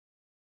now.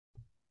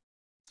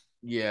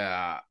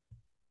 Yeah.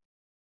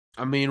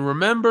 I mean,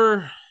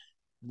 remember,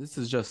 this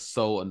is just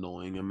so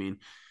annoying. I mean,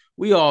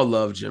 we all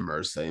love Jim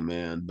Irsay,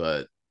 man,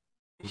 but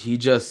he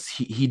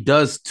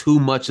does too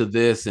much of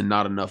this and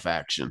not enough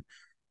action.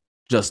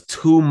 Just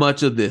too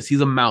much of this.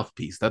 He's a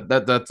mouthpiece.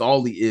 That's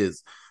all he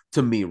is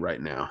to me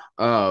right now.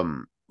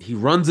 He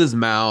runs his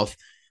mouth,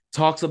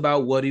 talks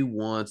about what he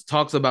wants,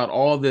 talks about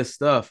all this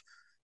stuff.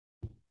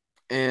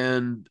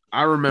 And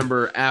I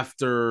remember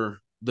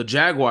after the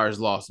Jaguars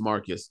lost,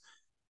 Marcus,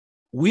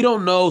 we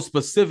don't know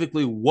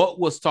specifically what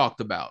was talked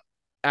about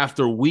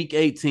after week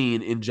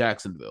 18 in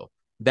Jacksonville.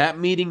 That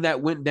meeting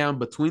that went down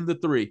between the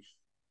three,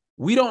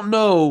 we don't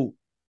know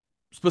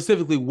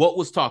specifically what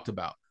was talked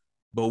about,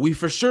 but we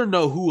for sure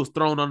know who was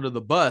thrown under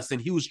the bus,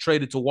 and he was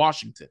traded to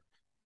Washington.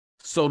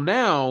 So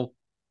now,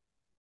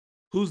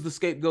 who's the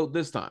scapegoat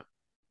this time?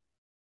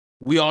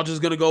 We all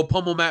just going to go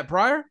pummel Matt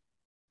Pryor?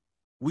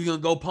 We going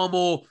to go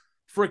pummel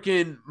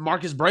freaking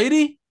Marcus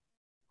Brady?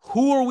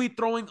 Who are we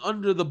throwing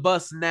under the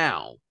bus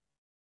now?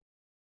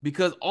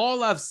 Because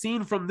all I've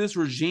seen from this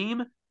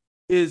regime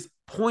is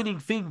pointing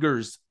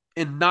fingers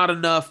and not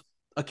enough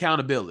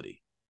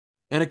accountability.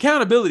 And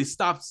accountability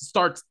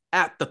starts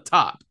at the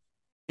top.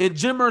 And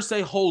Jim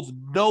Irsay holds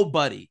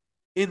nobody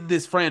in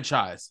this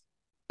franchise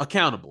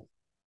accountable.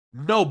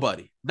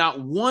 Nobody. Not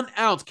 1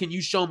 ounce can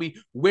you show me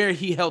where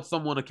he held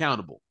someone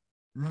accountable.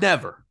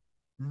 Never.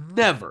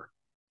 Never.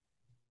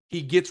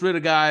 He gets rid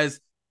of guys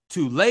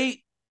too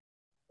late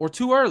or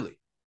too early.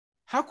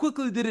 How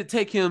quickly did it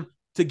take him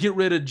to get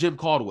rid of Jim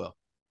Caldwell?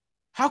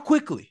 How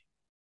quickly?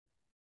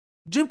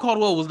 Jim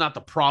Caldwell was not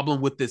the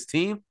problem with this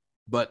team,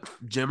 but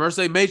Jim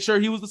Irsay made sure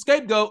he was the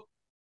scapegoat.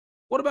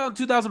 What about in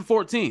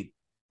 2014?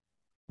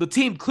 The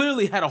team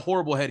clearly had a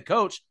horrible head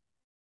coach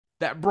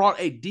that brought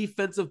a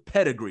defensive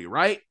pedigree,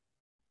 right?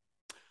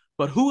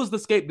 But who was the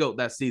scapegoat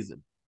that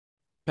season?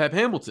 Pep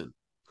Hamilton,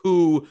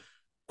 who,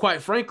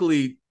 quite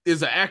frankly,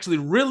 is actually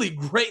really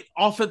great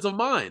offensive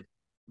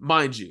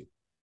mind you.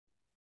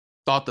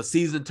 Thought the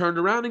season turned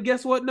around, and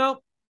guess what? No,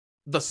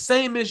 the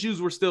same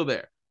issues were still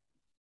there.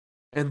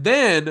 And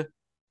then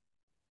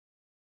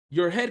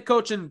your head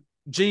coach and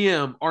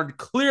GM are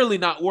clearly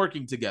not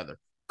working together,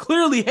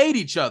 clearly hate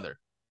each other.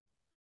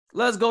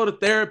 Let's go to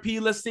therapy.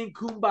 Let's sing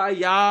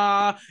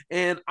Kumbaya.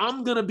 And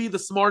I'm going to be the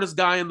smartest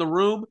guy in the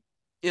room,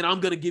 and I'm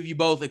going to give you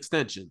both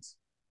extensions.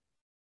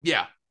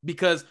 Yeah,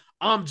 because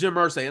I'm Jim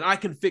Irsay, and I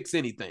can fix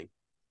anything.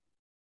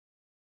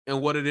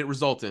 And what did it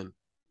result in?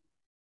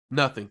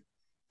 Nothing.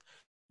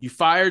 You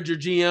fired your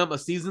GM a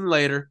season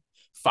later,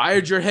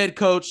 fired your head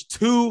coach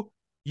 2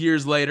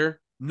 years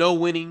later, no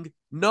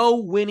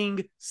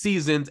winning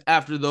seasons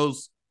after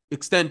those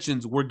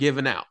extensions were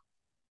given out.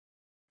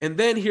 And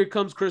then here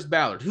comes Chris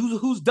Ballard,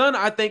 who's done,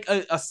 I think,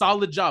 a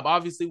solid job,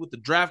 obviously, with the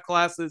draft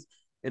classes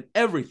and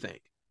everything.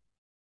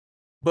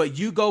 But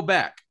you go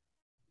back,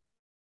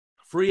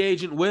 free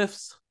agent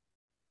whiffs.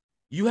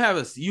 You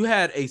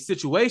had a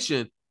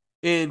situation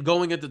in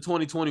going into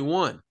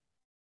 2021.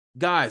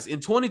 Guys, in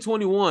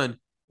 2021,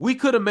 we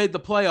could have made the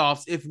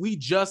playoffs if we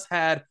just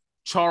had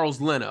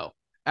Charles Leno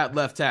at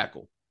left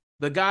tackle,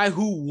 the guy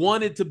who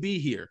wanted to be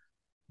here,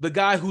 the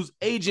guy whose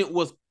agent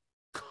was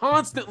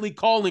constantly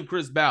calling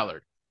Chris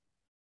Ballard.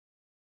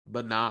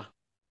 But nah,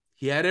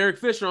 he had Eric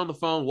Fisher on the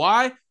phone.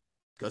 Why?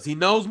 Because he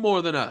knows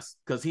more than us.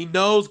 Because he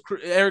knows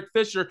Eric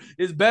Fisher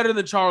is better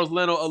than Charles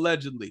Leno,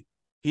 allegedly.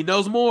 He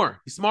knows more.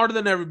 He's smarter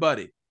than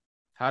everybody.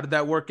 How did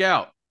that work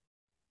out?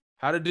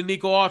 How did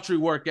Danico Autry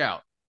work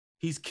out?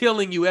 He's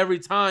killing you every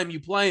time you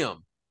play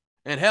him.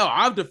 And hell,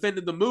 I've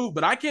defended the move,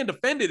 but I can't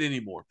defend it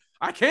anymore.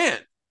 I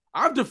can't.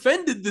 I've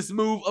defended this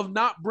move of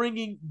not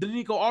bringing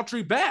Danico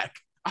Autry back.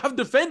 I've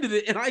defended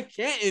it, and I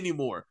can't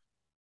anymore.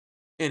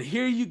 And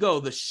here you go.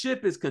 The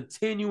ship is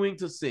continuing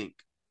to sink.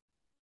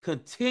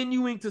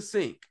 Continuing to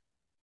sink.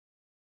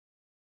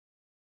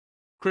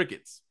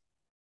 Crickets.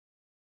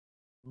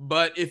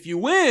 But if you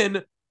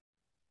win,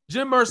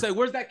 Jim Irsay,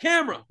 where's that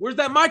camera? Where's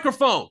that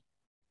microphone?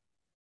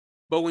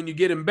 But when you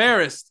get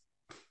embarrassed,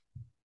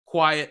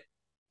 quiet.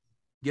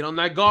 Get on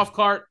that golf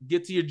cart,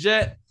 get to your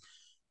jet,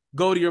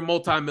 go to your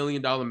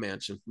multi-million-dollar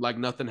mansion like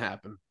nothing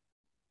happened.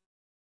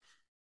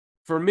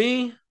 For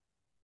me,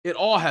 it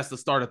all has to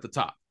start at the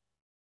top.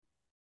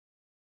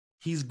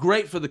 He's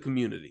great for the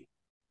community.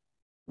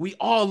 We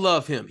all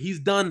love him. He's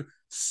done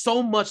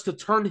so much to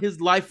turn his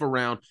life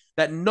around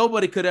that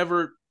nobody could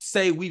ever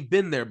say we've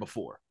been there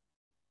before.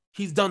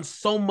 He's done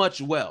so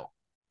much well.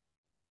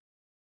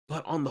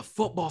 But on the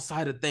football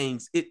side of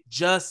things, it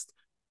just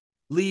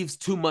leaves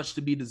too much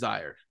to be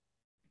desired.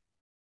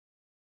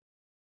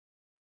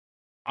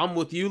 I'm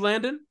with you,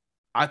 Landon.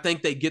 I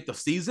think they get the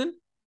season.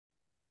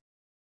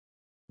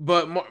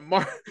 But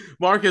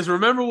Marcus,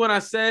 remember when I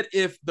said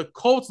if the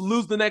Colts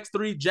lose the next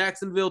 3,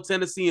 Jacksonville,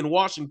 Tennessee, and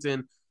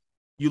Washington,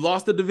 you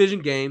lost the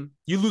division game,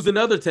 you lose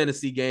another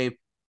Tennessee game,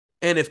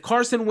 and if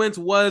Carson Wentz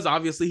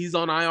obviously he's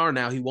on IR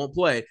now, he won't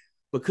play,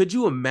 but could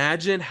you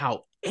imagine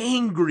how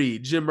angry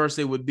Jim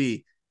Irsay would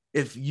be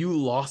if you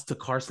lost to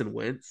Carson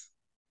Wentz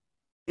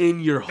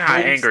in your home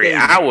angry stadium?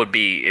 I would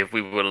be if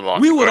we would have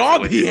lost. We would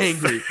all be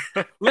angry.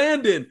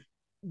 Landon,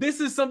 this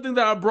is something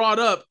that I brought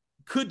up.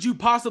 Could you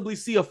possibly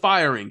see a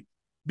firing?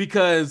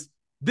 Because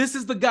this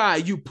is the guy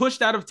you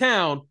pushed out of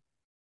town,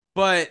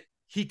 but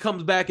he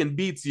comes back and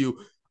beats you.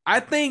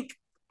 I think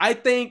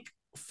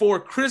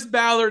for Chris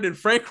Ballard and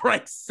Frank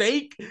Reich's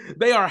sake,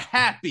 they are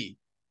happy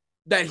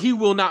that he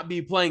will not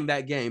be playing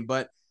that game.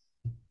 But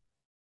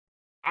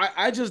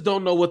I just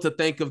don't know what to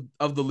think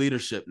of the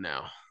leadership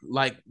now.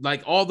 Like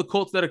all the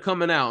Colts that are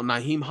coming out.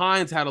 Nyheim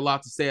Hines had a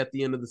lot to say at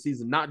the end of the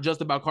season, not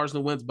just about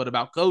Carson Wentz, but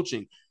about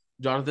coaching.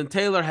 Jonathan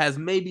Taylor has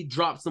maybe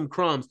dropped some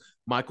crumbs.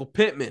 Michael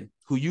Pittman,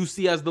 who you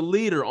see as the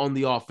leader on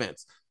the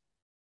offense,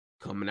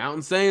 coming out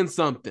and saying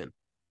something.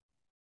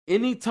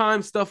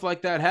 Anytime stuff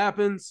like that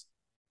happens,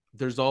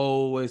 there's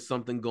always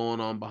something going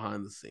on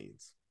behind the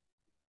scenes.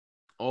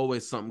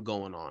 Always something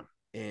going on.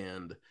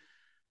 And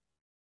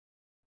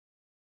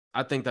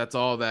I think that's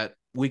all that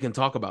we can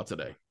talk about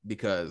today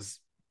because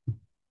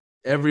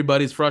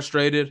everybody's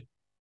frustrated,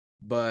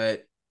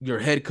 but your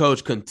head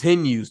coach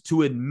continues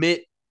to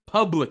admit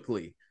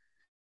publicly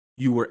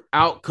you were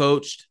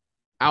outcoached,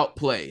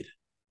 outplayed.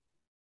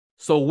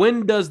 So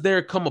when does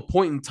there come a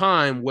point in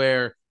time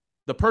where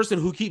the person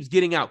who keeps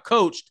getting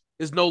outcoached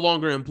is no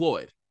longer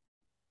employed?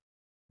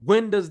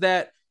 When does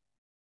that?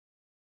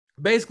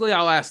 Basically,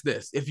 I'll ask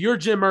this. If you're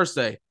Jim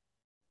Irsay,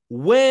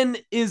 when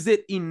is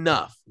it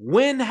enough?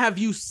 When have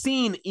you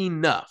seen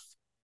enough?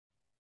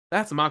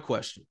 That's my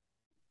question.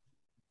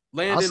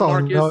 Landon,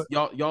 Marcus,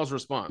 y'all's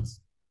response.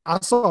 I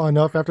saw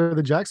enough after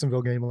the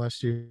Jacksonville game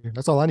last year.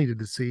 That's all I needed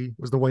to see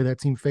was the way that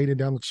team faded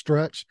down the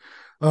stretch.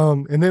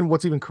 And then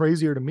what's even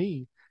crazier to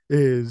me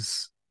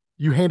is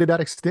you handed out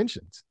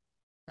extensions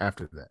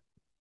after that.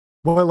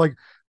 Well,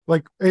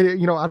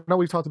 I know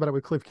we've talked about it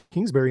with Cliff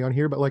Kingsbury on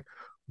here, but like,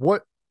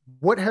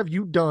 what have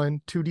you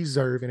done to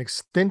deserve an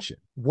extension?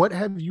 What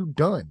have you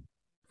done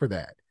for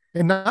that?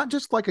 And not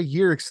just like a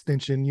year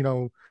extension,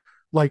 we're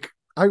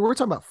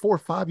talking about 4 or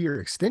 5 year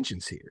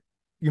extensions here,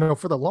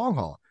 for the long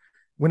haul.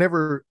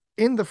 Whenever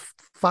in the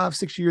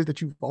 5-6 years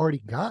that you've already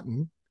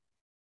gotten,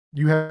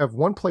 you have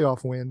 1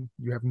 playoff win,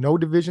 you have no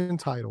division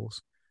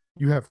titles,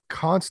 you have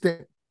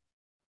constant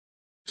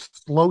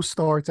slow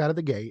starts out of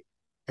the gate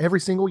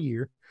every single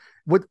year.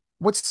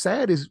 What's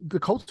sad is the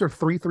Colts are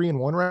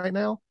 3-1 right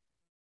now,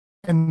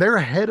 and they're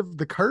ahead of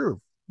the curve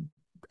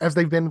as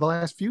they've been the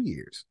last few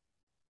years.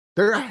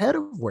 They're ahead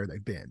of where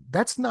they've been.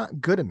 That's not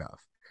good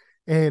enough.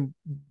 And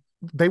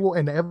they will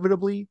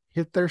inevitably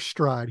hit their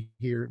stride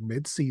here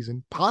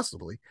mid-season,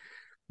 possibly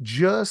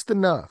just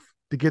enough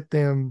to get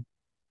them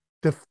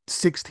the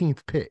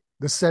 16th pick,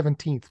 the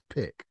 17th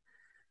pick.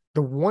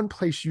 The one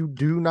place you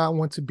do not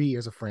want to be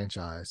as a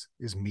franchise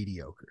is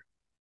mediocre.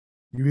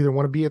 You either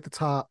want to be at the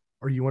top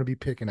or you want to be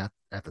picking at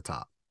the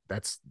top.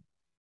 That's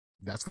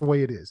the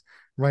way it is.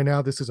 Right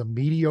now, this is a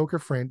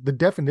mediocre the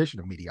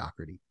definition of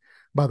mediocrity,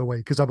 by the way,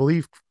 because I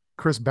believe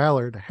Chris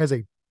Ballard has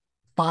a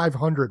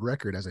 500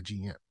 record as a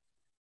GM.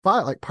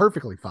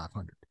 Perfectly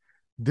 500.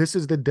 This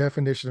is the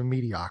definition of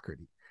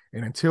mediocrity.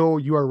 And until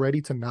you are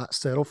ready to not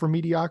settle for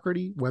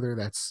mediocrity, whether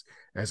that's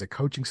as a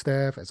coaching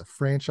staff, as a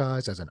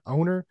franchise, as an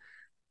owner,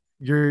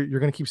 you're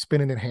going to keep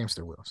spinning in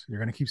hamster wheels. You're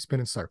going to keep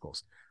spinning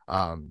circles.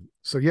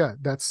 So yeah,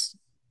 that's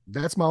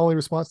my only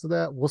response to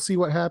that. We'll see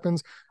what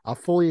happens. I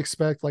fully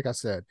expect, like I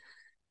said,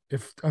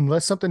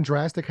 unless something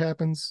drastic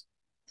happens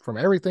from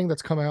everything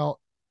that's come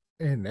out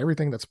and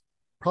everything that's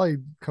probably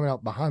coming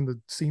out behind the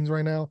scenes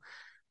right now,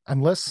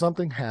 unless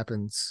something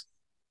happens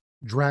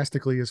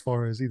drastically as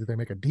far as either they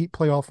make a deep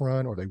playoff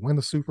run or they win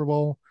the Super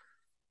Bowl,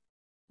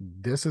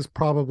 this is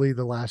probably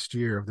the last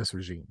year of this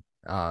regime.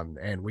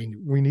 And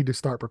we need to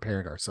start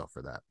preparing ourselves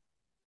for that.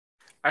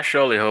 I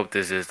surely hope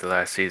this is the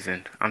last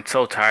season. I'm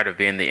so tired of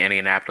being the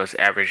Indianapolis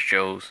average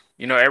Joes.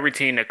 Every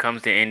team that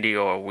comes to Indy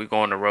or we go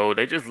on the road,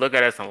 they just look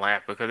at us and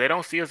laugh because they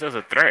don't see us as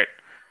a threat.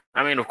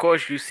 I mean, of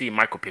course, you see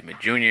Michael Pittman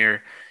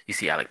Jr., you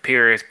see Alec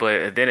Pierce,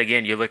 but then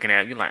again, you're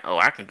like, oh,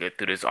 I can get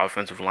through this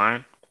offensive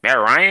line. Matt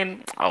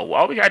Ryan, oh,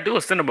 all we got to do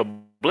is send him a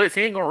blitz.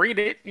 He ain't going to read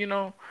it.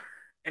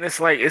 And it's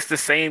like, it's the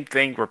same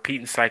thing,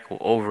 repeating cycle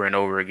over and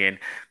over again.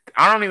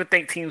 I don't even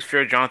think teams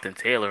fear Jonathan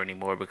Taylor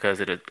anymore because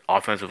of the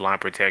offensive line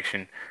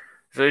protection.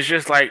 So it's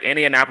just like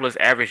Indianapolis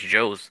average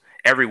Joes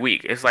every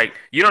week. It's like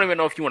you don't even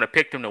know if you want to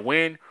pick them to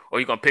win or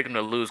you're going to pick them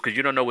to lose because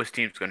you don't know which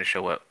team's going to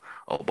show up.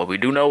 Oh, but we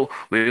do know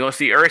we're going to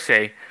see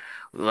Irsay.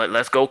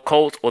 Let's go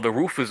Colts or the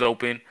roof is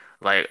open.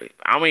 Like,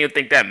 I don't even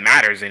think that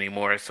matters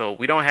anymore. So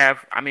we don't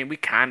have, I mean, we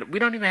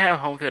don't even have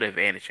home field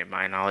advantage in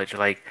my knowledge.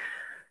 Like,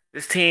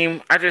 this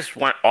team, I just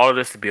want all of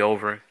this to be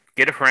over.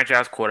 Get a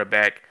franchise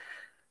quarterback,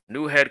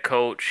 new head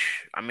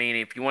coach. I mean,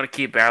 if you want to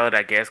keep Ballard,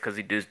 I guess, because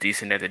he does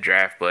decent at the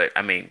draft. But,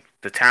 I mean,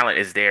 the talent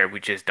is there.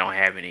 We just don't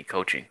have any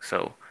coaching.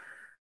 So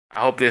I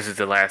hope this is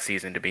the last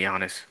season, to be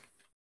honest.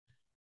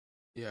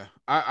 Yeah,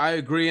 I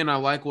agree. And I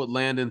like what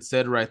Landon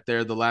said right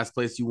there. The last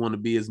place you want to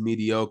be is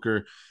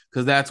mediocre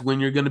because that's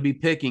when you're going to be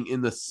picking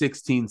in the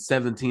 16,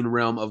 17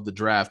 realm of the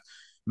draft.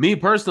 Me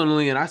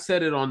personally, and I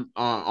said it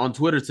on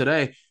Twitter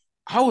today,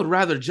 I would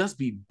rather just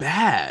be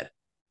bad.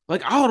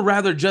 Like, I would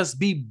rather just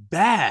be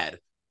bad.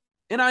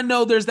 And I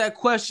know there's that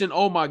question,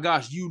 oh my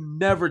gosh, you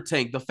never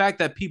tank. The fact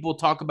that people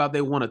talk about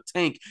they want to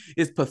tank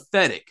is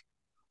pathetic.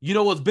 You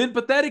know what's been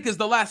pathetic is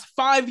the last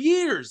 5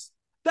 years.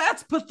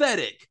 That's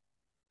pathetic.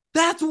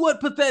 That's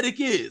what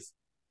pathetic is.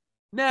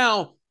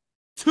 Now,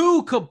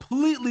 2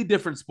 completely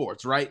different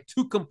sports, right?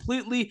 2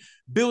 completely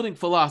building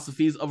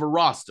philosophies of a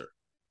roster.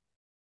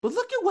 But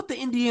look at what the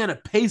Indiana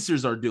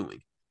Pacers are doing.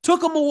 Took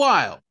them a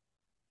while.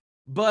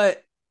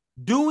 But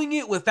doing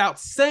it without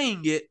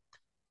saying it,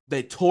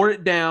 they tore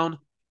it down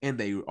and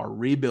they are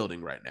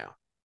rebuilding right now.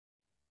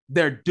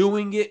 They're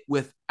doing it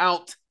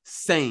without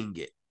saying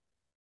it.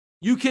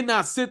 You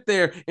cannot sit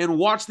there and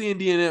watch the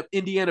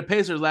Indiana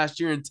Pacers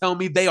last year and tell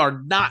me they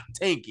are not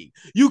tanking.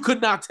 You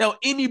could not tell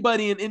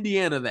anybody in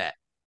Indiana that.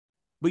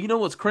 But you know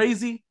what's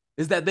crazy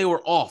is that they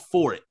were all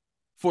for it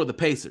for the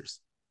Pacers,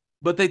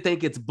 but they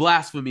think it's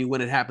blasphemy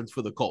when it happens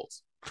for the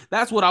Colts.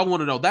 That's what I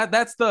want to know.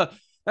 That's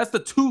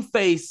the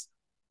two-face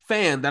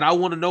fan that I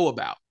want to know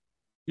about.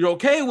 You're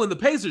okay when the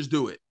Pacers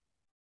do it,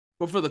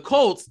 but for the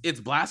Colts, it's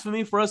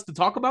blasphemy for us to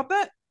talk about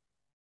that.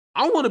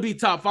 I want to be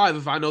top 5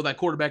 if I know that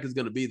quarterback is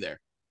going to be there,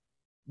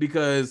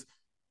 because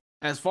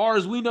as far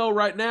as we know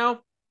right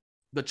now,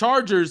 the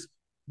Chargers,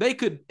 they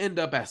could end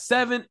up at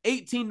 7,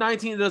 18,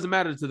 19. It doesn't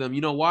matter to them.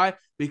 You know why?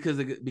 Because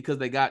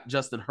they got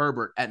Justin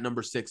Herbert at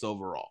number 6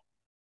 overall.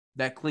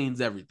 That cleans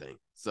everything.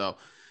 So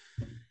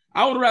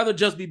I would rather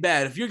just be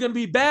bad. If you're going to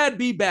be bad,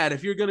 be bad.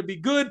 If you're going to be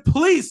good,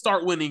 please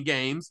start winning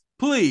games.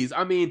 Please.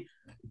 I mean,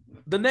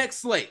 the next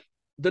slate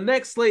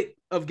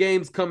of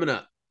games coming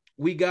up,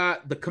 we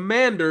got the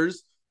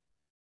Commanders.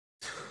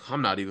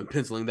 I'm not even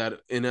penciling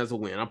that in as a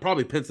win. I'm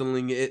probably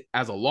penciling it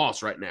as a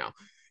loss right now.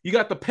 You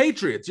got the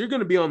Patriots. You're going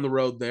to be on the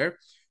road there.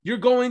 You're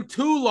going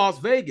to Las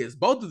Vegas.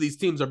 Both of these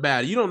teams are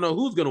bad. You don't know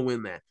who's going to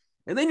win that.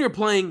 And then you're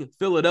playing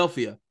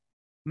Philadelphia.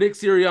 Nick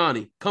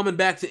Sirianni coming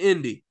back to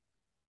Indy.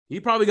 He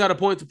probably got a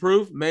point to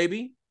prove,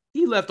 maybe.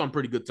 He left on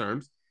pretty good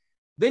terms.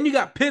 Then you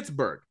got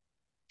Pittsburgh.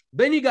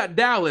 Then you got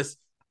Dallas.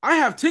 I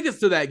have tickets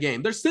to that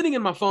game. They're sitting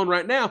in my phone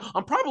right now.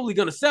 I'm probably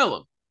going to sell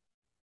them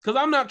because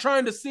I'm not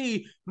trying to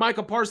see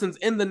Micah Parsons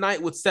end the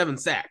night with 7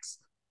 sacks.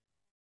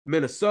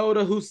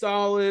 Minnesota, who's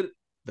solid.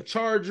 The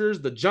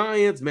Chargers, the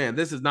Giants. Man,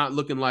 this is not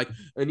looking like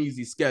an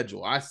easy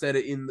schedule. I said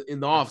it in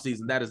the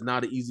offseason. That is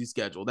not an easy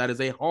schedule. That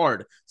is a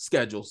hard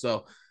schedule.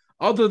 So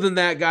other than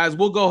that, guys,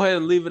 we'll go ahead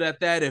and leave it at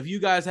that. If you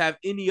guys have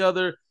any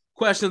other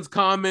questions,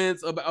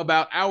 comments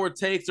about our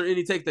takes or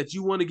any take that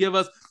you want to give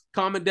us,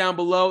 comment down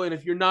below. And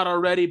if you're not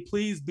already,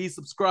 please be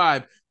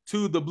subscribed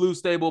to the Blue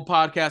Stable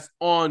Podcast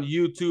on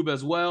YouTube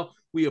as well.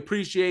 We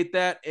appreciate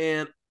that.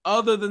 And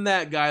other than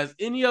that, guys,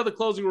 any other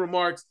closing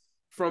remarks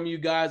from you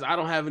guys? I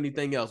don't have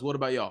anything else. What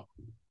about y'all?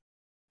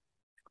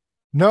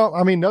 No,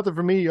 I mean, nothing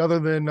for me other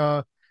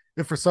than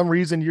if for some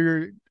reason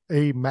you're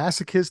a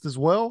masochist as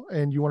well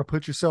and you want to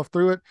put yourself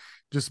through it,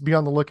 just be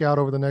on the lookout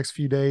over the next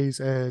few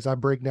days as I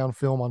break down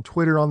film on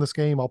Twitter on this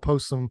game. I'll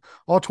post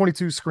all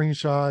 22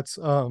 screenshots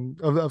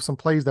of some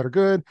plays that are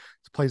good,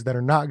 plays that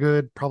are not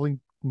good, probably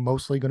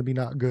mostly going to be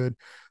not good.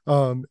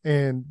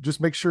 And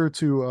just make sure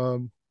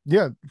to,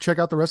 check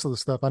out the rest of the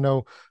stuff. I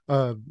know,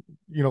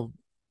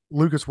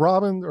 Lucas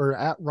Robbins or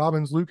at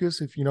Robbins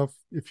Lucas, if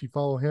you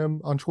follow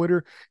him on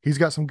Twitter, he's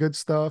got some good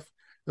stuff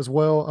as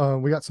well.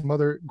 We got some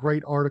other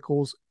great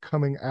articles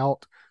coming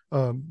out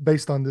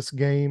based on this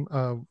game.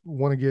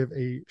 Want to give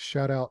a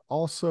shout out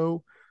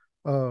also.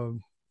 Let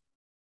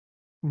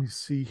me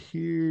see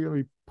here. Let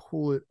me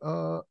pull it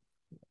up.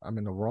 I'm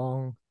in the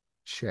wrong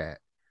chat.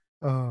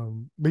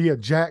 But yeah,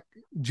 Jack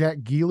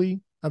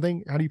Geely, I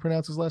think. How do you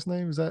pronounce his last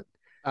name? Is that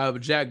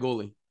Jack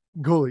Gooley?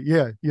 Gooley,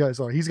 yeah.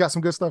 So he's got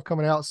some good stuff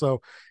coming out.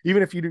 So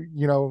even if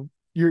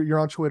you're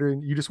on Twitter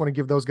and you just want to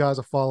give those guys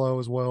a follow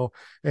as well,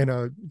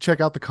 and check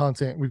out the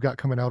content we've got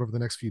coming out over the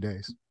next few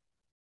days.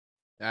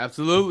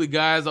 Absolutely,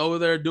 guys, over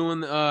there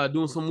doing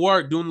some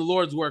work, doing the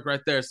Lord's work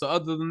right there. So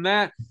other than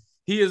that,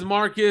 he is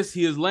Marcus,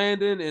 he is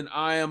Landon, and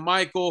I am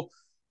Michael.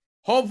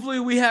 Hopefully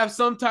we have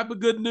some type of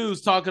good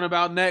news talking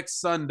about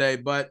next Sunday,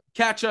 but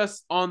catch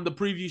us on the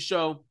preview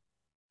show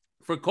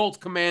for Colts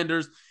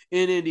Commanders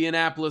in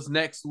Indianapolis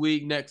next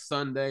week, next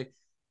Sunday.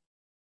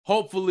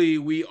 Hopefully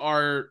we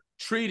are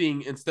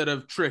treating instead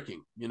of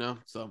tricking,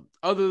 So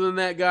other than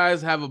that,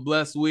 guys, have a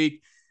blessed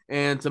week.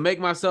 And to make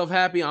myself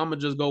happy, I'm going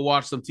to just go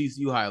watch some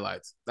TCU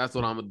highlights. That's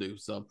what I'm going to do.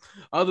 So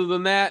other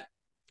than that,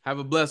 have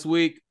a blessed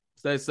week.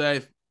 Stay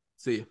safe.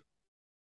 See you.